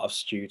getting a lot of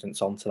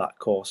students onto that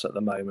course at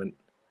the moment.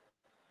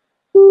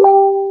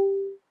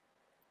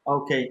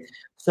 Okay,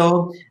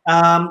 so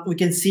we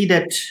can see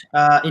that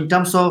in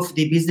terms of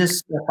the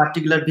business,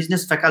 particular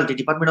business faculty,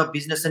 Department of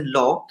Business and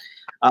Law,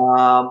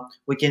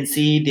 we can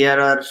see there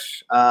are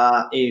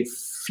a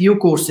few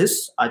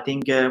courses. I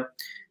think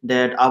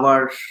that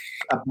our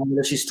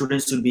Bangladeshi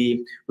students will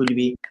be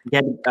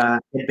get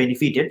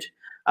benefited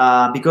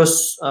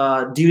because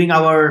during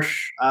our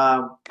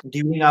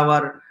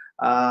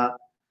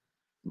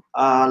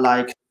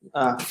like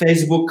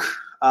Facebook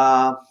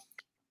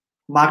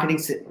marketing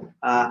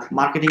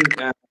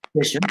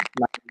session,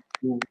 like,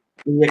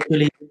 we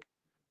actually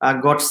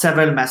got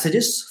several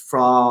messages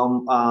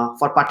from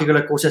for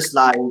particular courses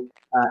like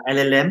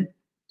LLM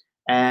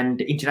and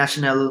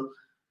LLM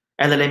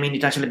in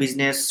international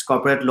business,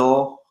 corporate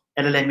law,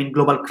 LLM in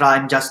global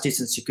crime, justice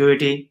and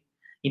security,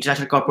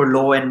 international corporate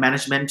law and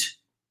management.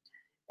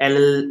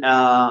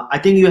 I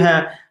think you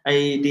have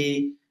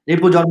the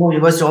Liverpool John Moores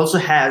University also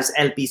has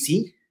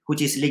LPC,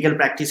 which is legal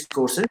practice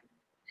courses,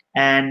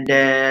 and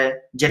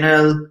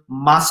general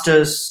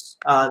master's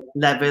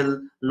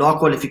level law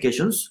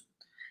qualifications.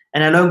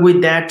 And along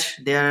with that,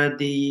 there are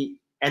the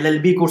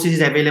LLB courses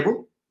is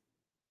available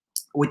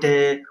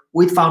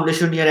with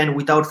foundation year and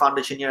without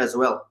foundation year as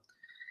well.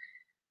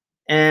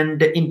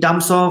 And in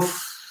terms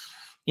of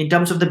in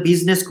terms of the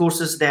business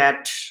courses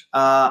that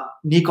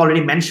Nick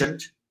already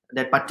mentioned,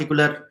 that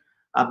particular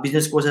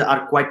business courses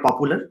are quite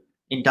popular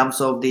in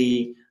terms of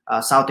the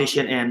South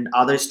Asian and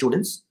other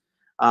students.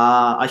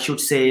 I should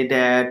say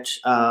that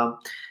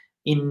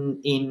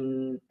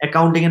in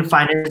accounting and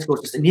finance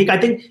courses, Nick, I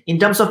think in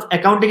terms of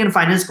accounting and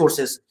finance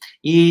courses,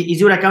 is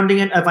your accounting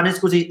and finance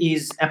course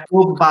is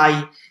approved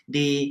by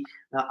the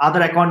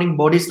other accounting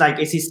bodies like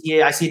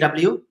ACCA,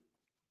 ICW?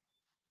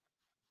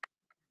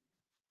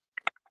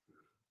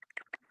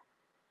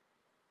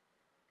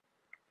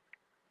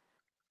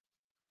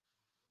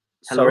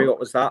 Sorry, Hello? what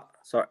was that?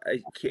 Sorry,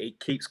 it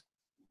keeps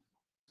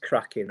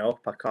cracking up.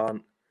 I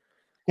can't.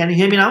 Can you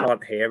hear me now? I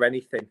can't hear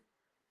anything.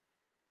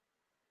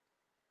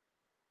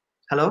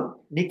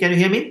 Hello, Nick, can you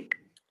hear me?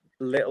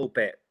 Little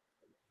bit.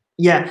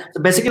 Yeah,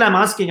 so basically I'm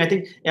asking, I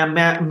think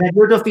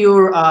majority of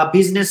your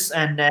business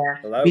and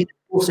business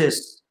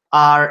courses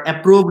are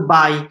approved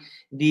by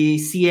the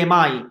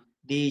CMI,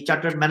 the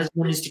Chartered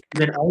Management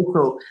Institute, and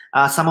also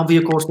some of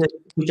your courses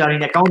which are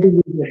in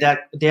accounting,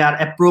 that they are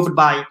approved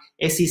by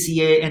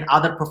ACCA and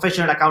other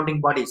professional accounting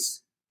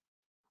bodies,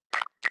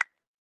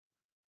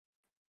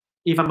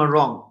 if I'm not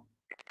wrong.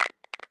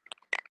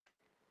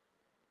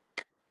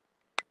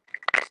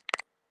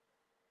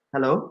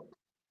 Hello?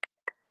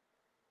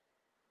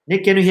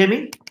 Nick, can you hear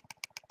me?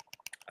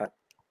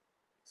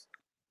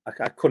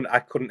 I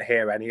couldn't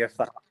hear any of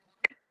that.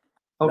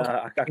 Okay.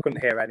 No, I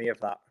couldn't hear any of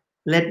that.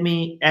 Let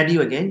me add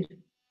you again.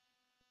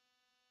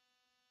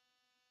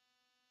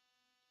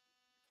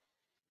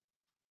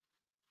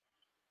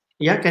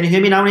 Yeah, can you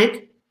hear me now,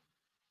 Nick?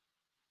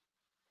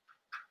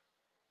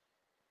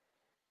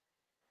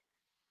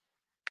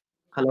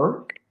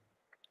 Hello?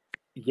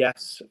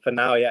 Yes, for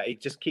now, yeah.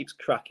 It just keeps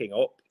cracking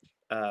up.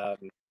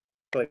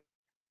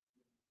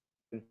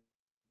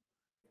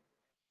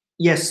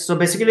 Yes, so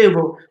basically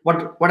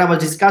what I was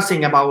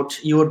discussing about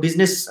your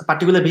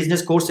particular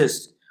business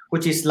courses,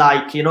 which is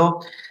like,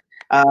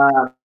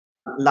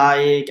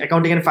 like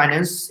accounting and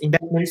finance,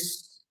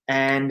 investments,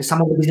 and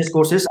some of the business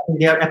courses, I think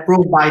they are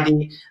approved by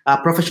the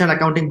professional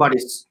accounting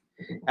bodies,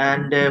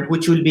 and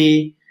which will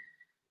be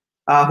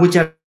which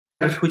are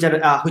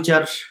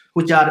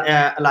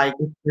like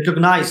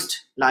recognized,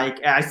 like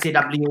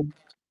ICW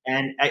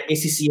and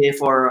ACCA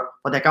for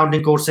the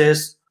accounting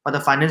courses, for the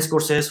finance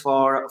courses,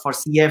 for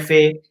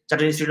CFA,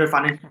 Chartered Institute of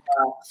Finance,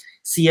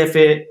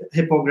 CFA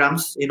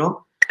programs.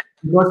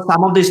 Because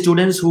some of the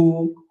students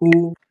who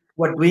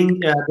were doing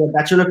the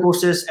bachelor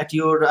courses at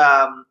your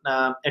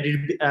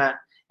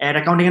at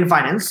accounting and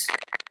finance,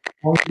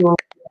 also,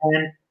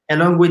 and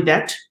along with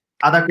that,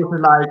 other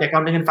courses like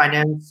accounting and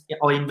finance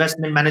or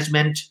investment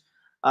management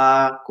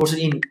courses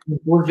in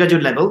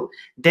postgraduate level,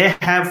 they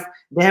have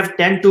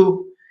tend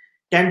to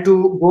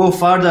go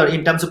further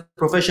in terms of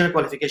professional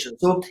qualification.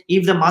 So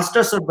if the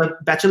master's or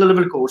bachelor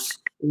level course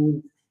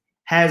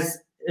is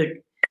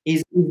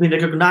been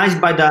recognized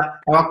by the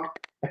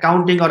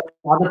accounting or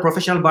other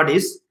professional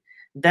bodies,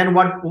 then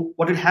what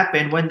will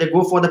happen when they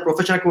go for the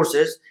professional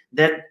courses,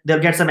 that they'll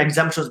get some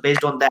exemptions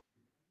based on that.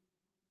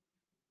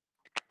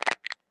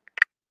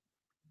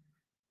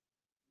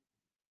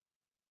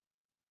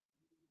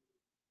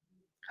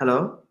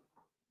 Hello?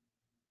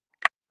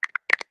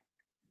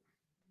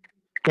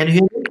 Can you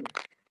hear me?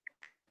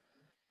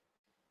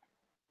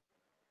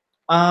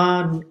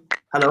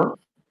 Hello?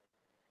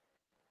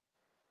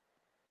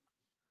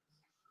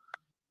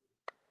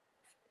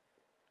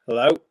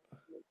 Hello?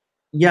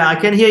 Yeah, I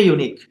can hear you,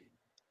 Nick.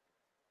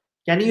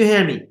 Can you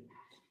hear me?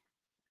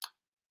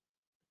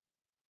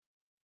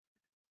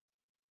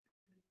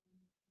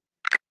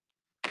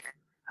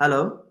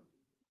 Hello?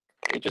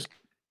 It just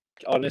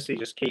honestly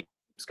just keeps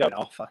going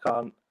off. I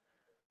can't.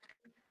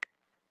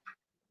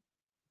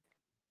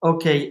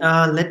 Okay,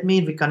 let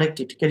me reconnect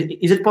it.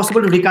 Is it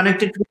possible to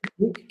reconnect it?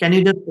 Can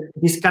you just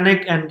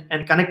disconnect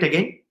and connect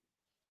again?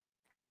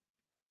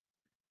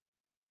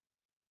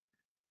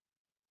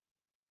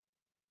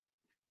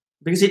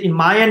 Because in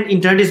my end,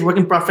 internet is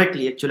working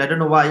perfectly. Actually, I don't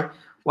know why.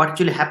 What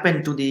actually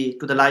happened to the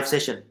live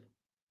session?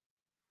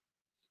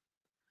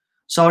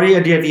 Sorry,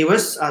 dear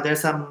viewers. There's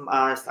some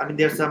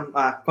there's some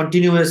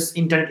continuous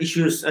internet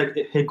issues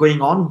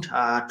going on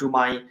to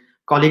my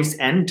colleagues'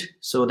 end.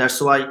 So that's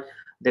why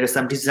there is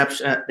some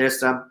disruption. There's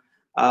some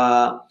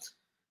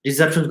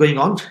disruptions going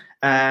on.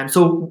 And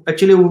so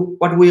actually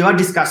what we are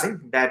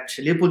discussing, that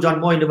Liverpool John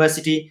Moores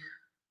University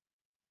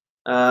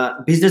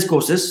business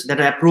courses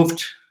that are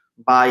approved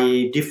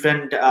by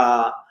different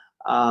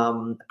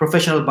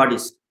professional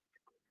bodies.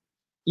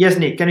 Yes,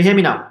 Nick, can you hear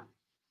me now?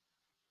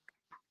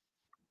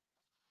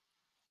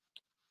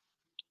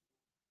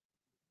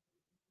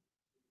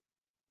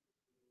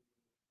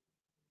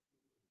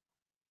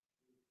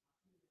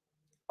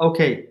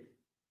 Okay,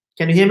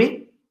 can you hear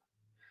me?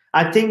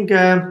 I think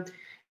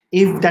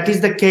if that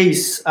is the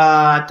case,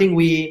 I think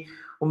we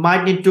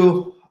might need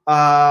to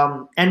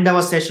end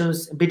our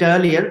sessions a bit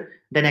earlier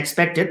than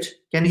expected.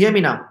 Can you hear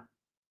me now?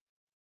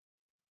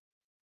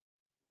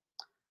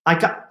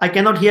 I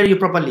cannot hear you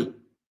properly.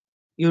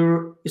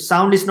 Your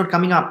sound is not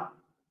coming up.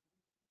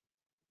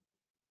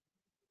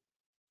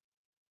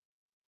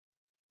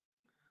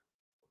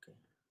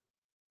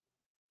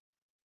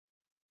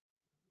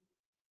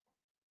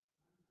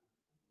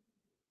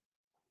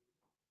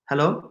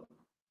 Hello?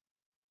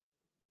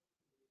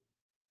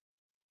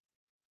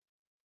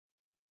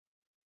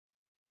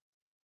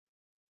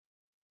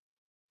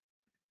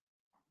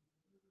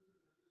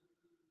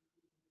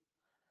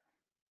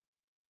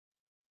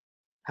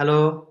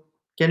 Hello?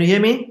 Can you hear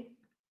me?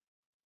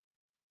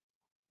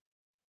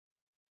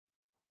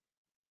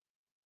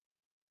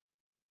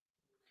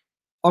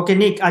 Okay,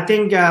 Nick, I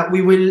think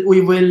we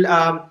will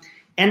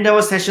end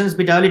our sessions a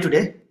bit early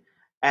today,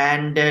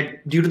 and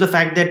due to the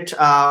fact that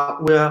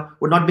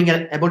we're not being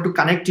able to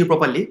connect you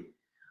properly,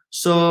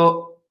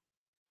 so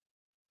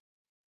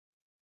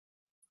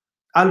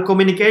I'll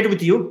communicate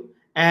with you,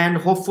 and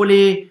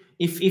hopefully,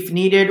 if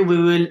needed, we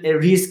will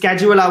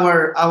reschedule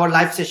our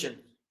live session.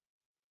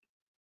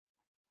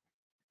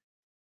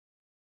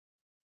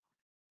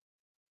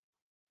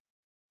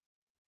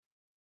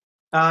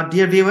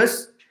 Dear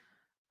viewers,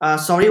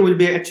 sorry, will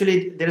be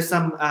actually there is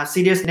some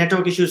serious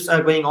network issues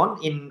going on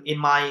in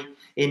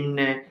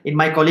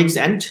my colleague's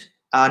end.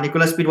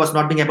 Nicholas Pitt was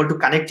not being able to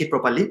connect it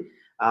properly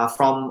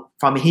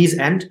from his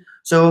end.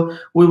 So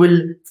we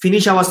will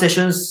finish our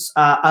sessions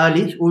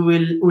early.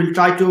 We will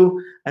try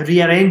to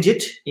rearrange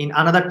it in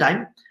another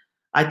time.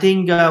 I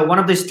think one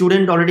of the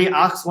students already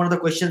asked one of the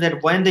questions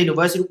that when the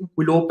university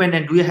will open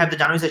and do you have the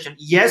January session?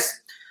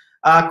 Yes,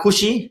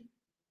 Kushi,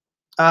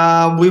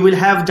 we will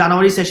have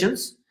January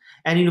sessions,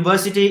 and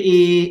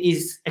university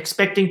is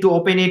expecting to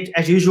open it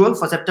as usual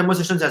for September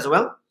sessions as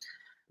well.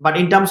 But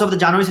in terms of the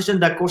January session,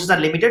 the courses are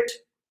limited.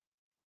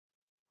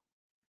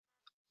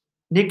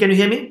 Nick, can you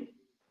hear me?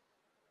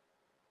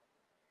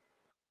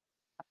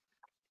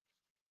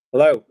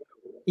 Hello.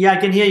 Yeah, I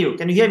can hear you.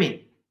 Can you hear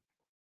me?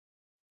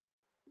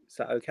 Is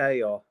that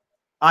okay or?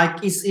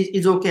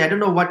 It's okay. I don't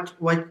know what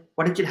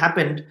actually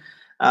happened.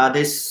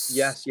 This.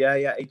 Yes, yeah.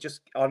 It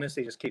just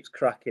honestly just keeps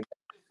cracking.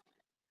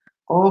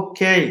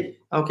 Okay.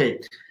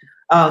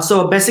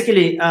 So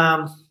basically,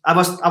 I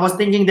was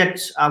thinking that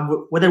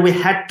whether we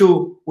have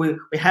to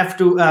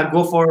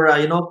go for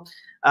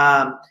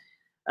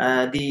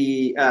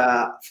the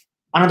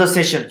another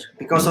session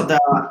because of the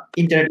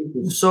internet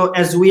issues. So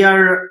as we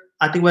are,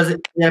 I think we are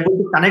able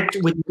to connect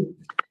with you.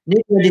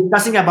 Nick, we're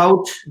discussing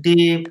about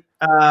the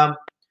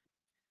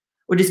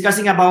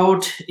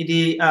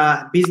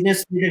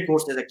business related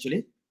courses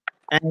actually,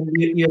 and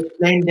you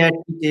explained that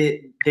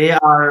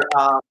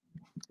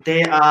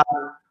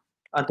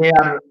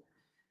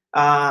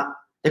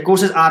the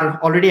courses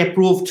are already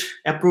approved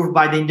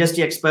by the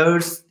industry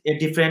experts,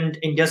 different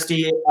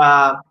industry,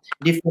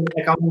 different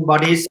accounting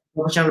bodies,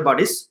 professional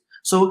bodies.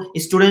 So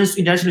students,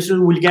 international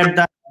students, will get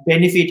the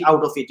benefit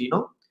out of it.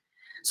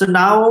 So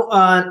now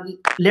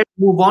let's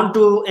move on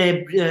to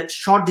a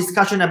short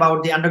discussion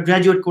about the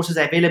undergraduate courses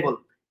available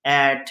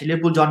at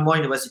Liverpool John Moores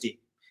University.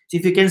 So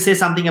if you can say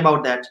something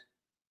about that.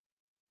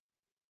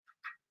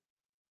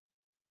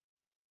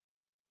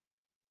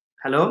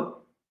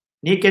 Hello,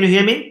 Nick, can you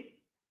hear me?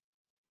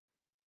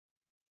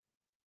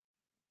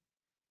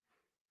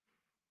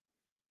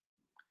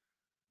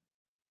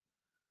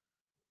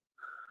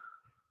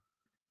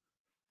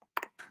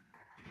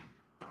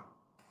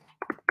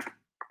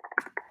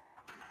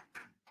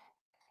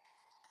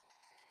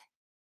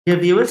 Dear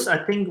viewers, I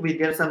think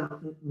there are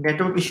some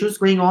network issues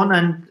going on,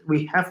 and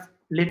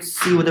let's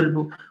see whether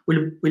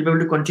we'll be able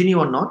to continue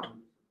or not.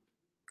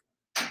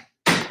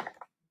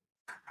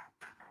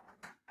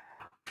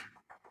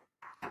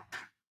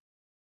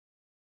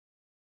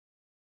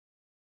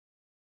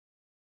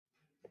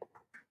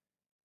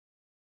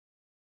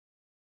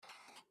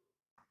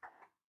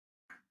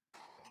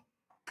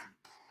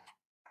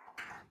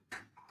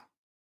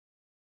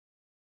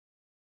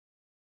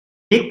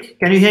 Nick,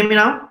 can you hear me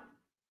now?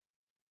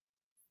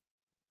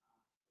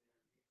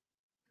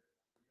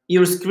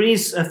 Your screen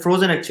is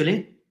frozen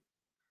actually.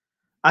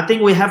 I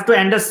think we have to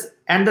end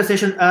the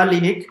session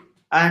early, Nick,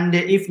 and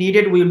if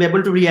needed, we'll be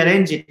able to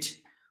rearrange it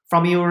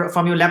from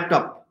your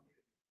laptop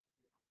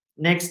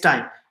next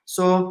time.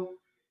 So,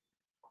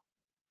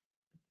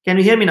 can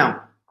you hear me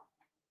now?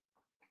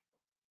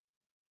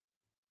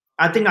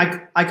 I think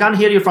I can't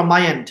hear you from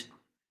my end.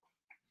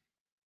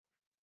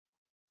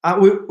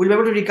 We'll be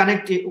able to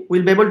reconnect it.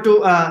 We'll be able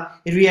to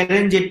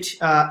rearrange it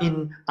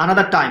in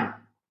another time.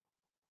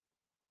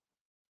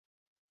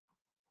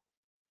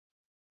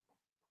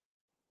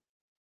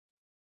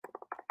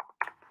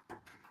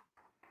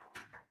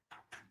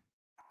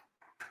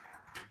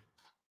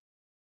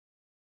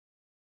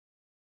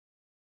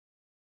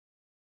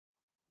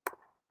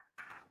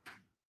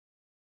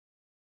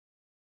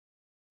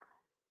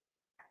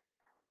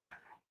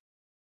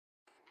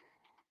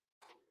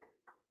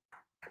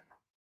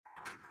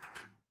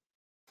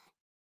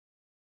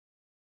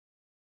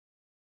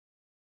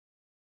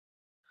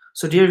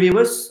 So, dear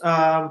viewers, we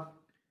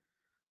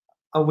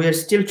are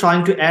still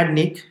trying to add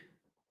Nick.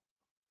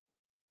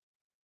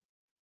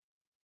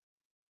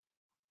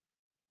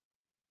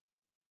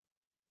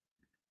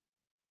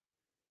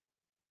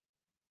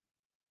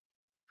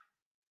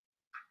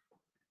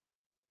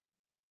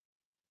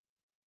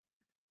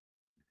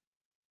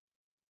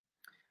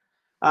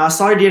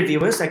 Sorry, dear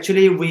viewers.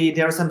 Actually,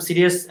 there are some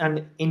serious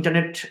and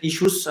internet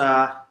issues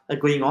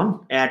going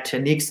on at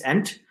Nick's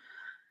end.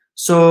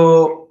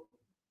 So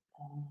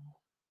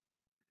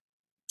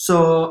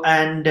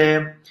and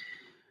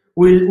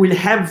we'll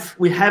have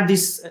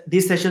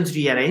these sessions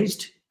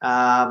rearranged,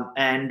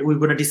 and we're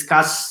going to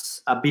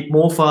discuss a bit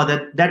more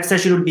further. That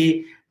session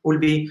will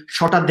be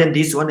shorter than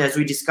this one, as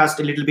we discussed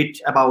a little bit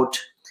about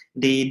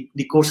the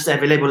courses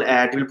available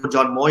at Liverpool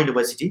John Moores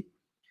University,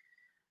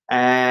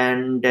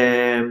 and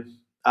we're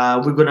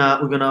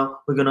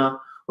gonna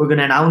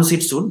announce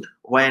it soon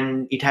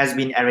when it has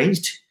been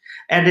arranged.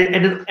 And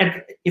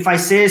if I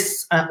say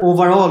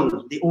overall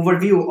the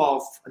overview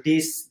of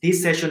this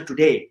session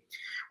today,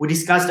 we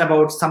discussed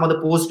about some of the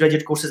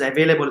postgraduate courses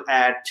available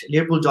at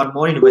Liverpool John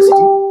Moores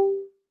University,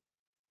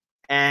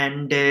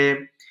 and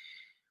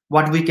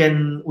what we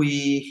can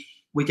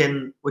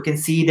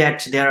see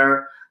that there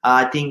are,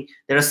 I think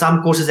there are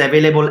some courses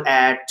available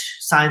at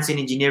science and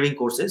engineering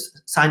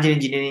courses, science and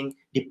engineering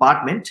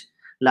department,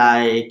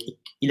 like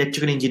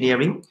electrical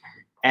engineering,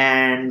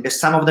 and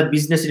some of the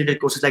business related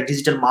courses like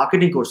digital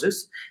marketing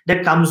courses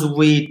that comes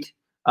with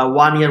a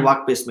 1-year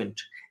work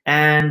placement.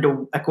 And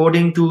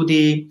according to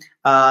the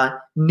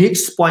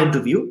Nick's point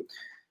of view,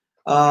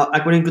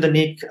 according to the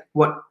Nick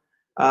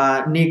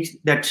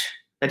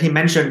that he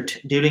mentioned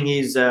during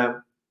his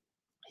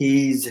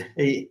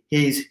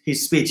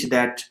speech,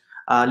 that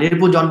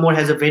Liverpool John Moores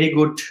has a very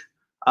good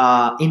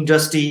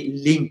industry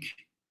link.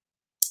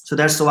 So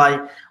that's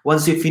why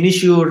once you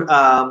finish your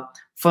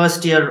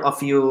first year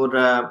of your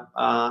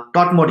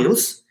taught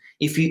modules,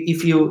 if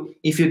you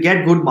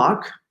get good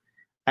mark,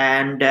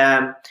 and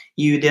there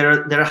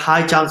are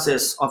high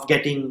chances of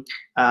getting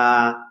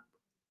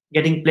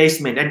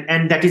placement,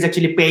 and that is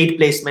actually paid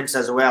placements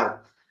as well.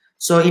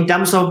 So in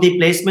terms of the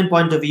placement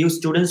point of view,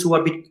 students who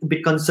are a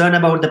bit concerned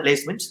about the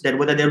placements, that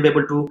whether they'll be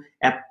able to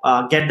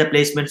get the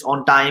placements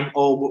on time,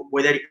 or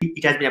whether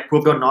it has been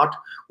approved or not,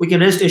 we can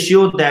rest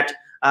assured that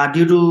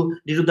due to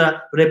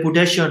the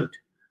reputation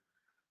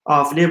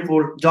of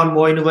Liverpool John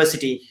Moores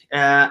University,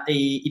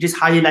 it is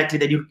highly likely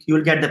that you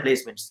will get the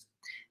placements.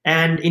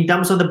 And in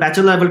terms of the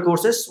bachelor level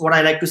courses, what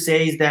I like to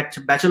say is that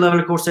bachelor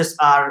level courses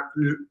are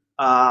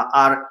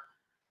I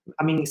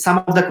mean, some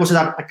of the courses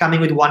are coming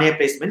with 1-year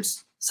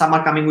placements. Some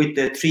are coming with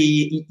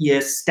 3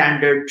 years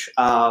standard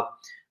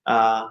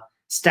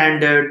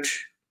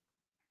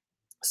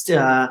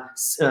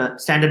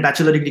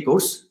bachelor degree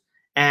course,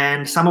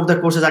 and some of the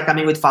courses are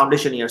coming with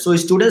foundation year. So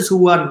students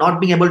who are not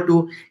being able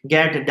to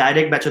get a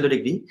direct bachelor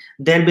degree,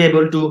 they'll be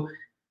able to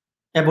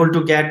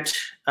get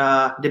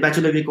the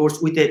bachelor degree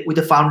course with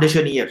a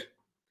foundation year.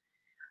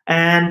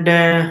 And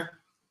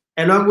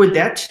along with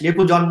that,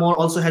 Liverpool John Moores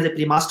also has a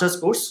pre-masters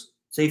course.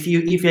 So if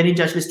any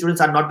international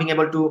students are not being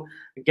able to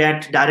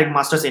get direct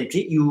master's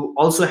entry, you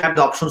also have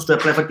the options to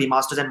apply for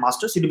pre-masters and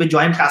masters. It will be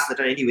joint class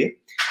letter anyway.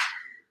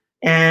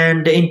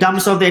 And in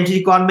terms of the entry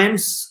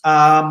requirements,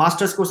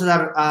 master's courses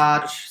are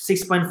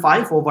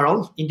 6.5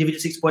 overall, individual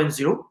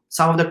 6.0.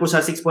 Some of the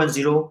courses are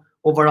 6.0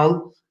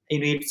 overall, you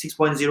need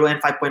 6.0 and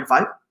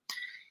 5.5.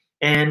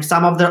 And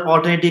some of the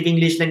alternative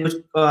English language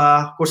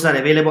courses are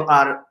available,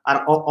 are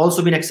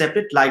also been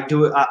accepted, like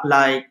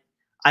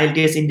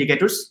IELTS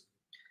indicators.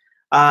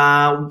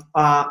 I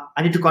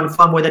need to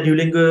confirm whether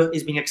Duolingo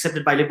is being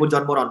accepted by Liverpool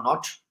John Moores or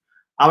not.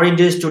 Our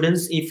Indian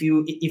students, if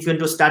you want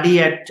to study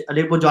at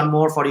Liverpool John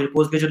Moores for your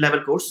postgraduate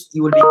level course,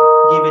 you will be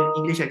given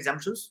English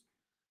exemptions.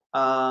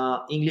 Based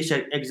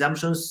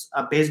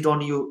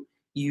on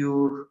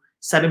your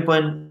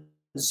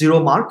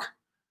 7.0 mark,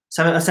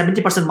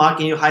 70% mark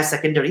in your high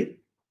secondary.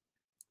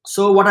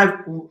 So what I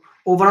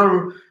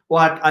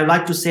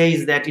like to say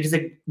is that it is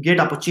a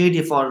great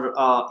opportunity for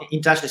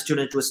international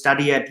students to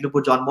study at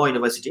Liverpool John Moores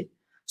University.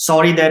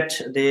 Sorry that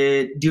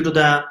due to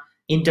the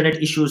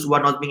internet issues, we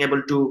are not being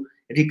able to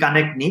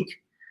reconnect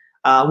Nick.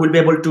 We'll be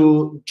able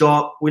to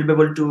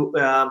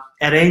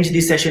arrange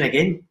this session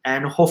again,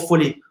 and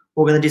hopefully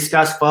we're going to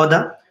discuss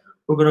further.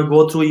 We're going to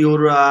go through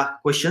your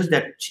questions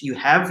that you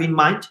have in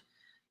mind.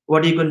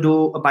 What you can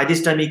do by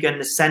this time, you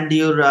can send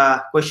your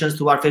questions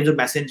to our Facebook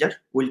Messenger.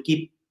 We'll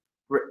keep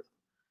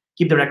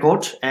the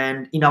record,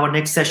 and in our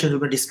next session we're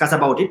going to discuss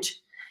about it.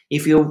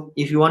 If you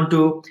want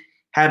to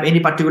have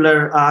any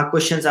particular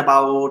questions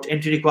about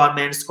entry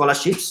requirements,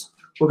 scholarships,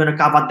 we're going to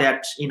cover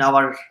that in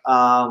our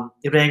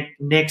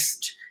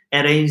next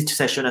arranged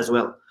session as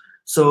well.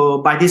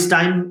 So by this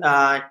time,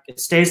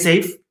 stay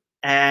safe,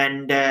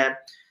 and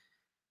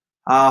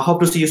hope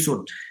to see you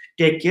soon.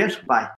 Take care. Bye.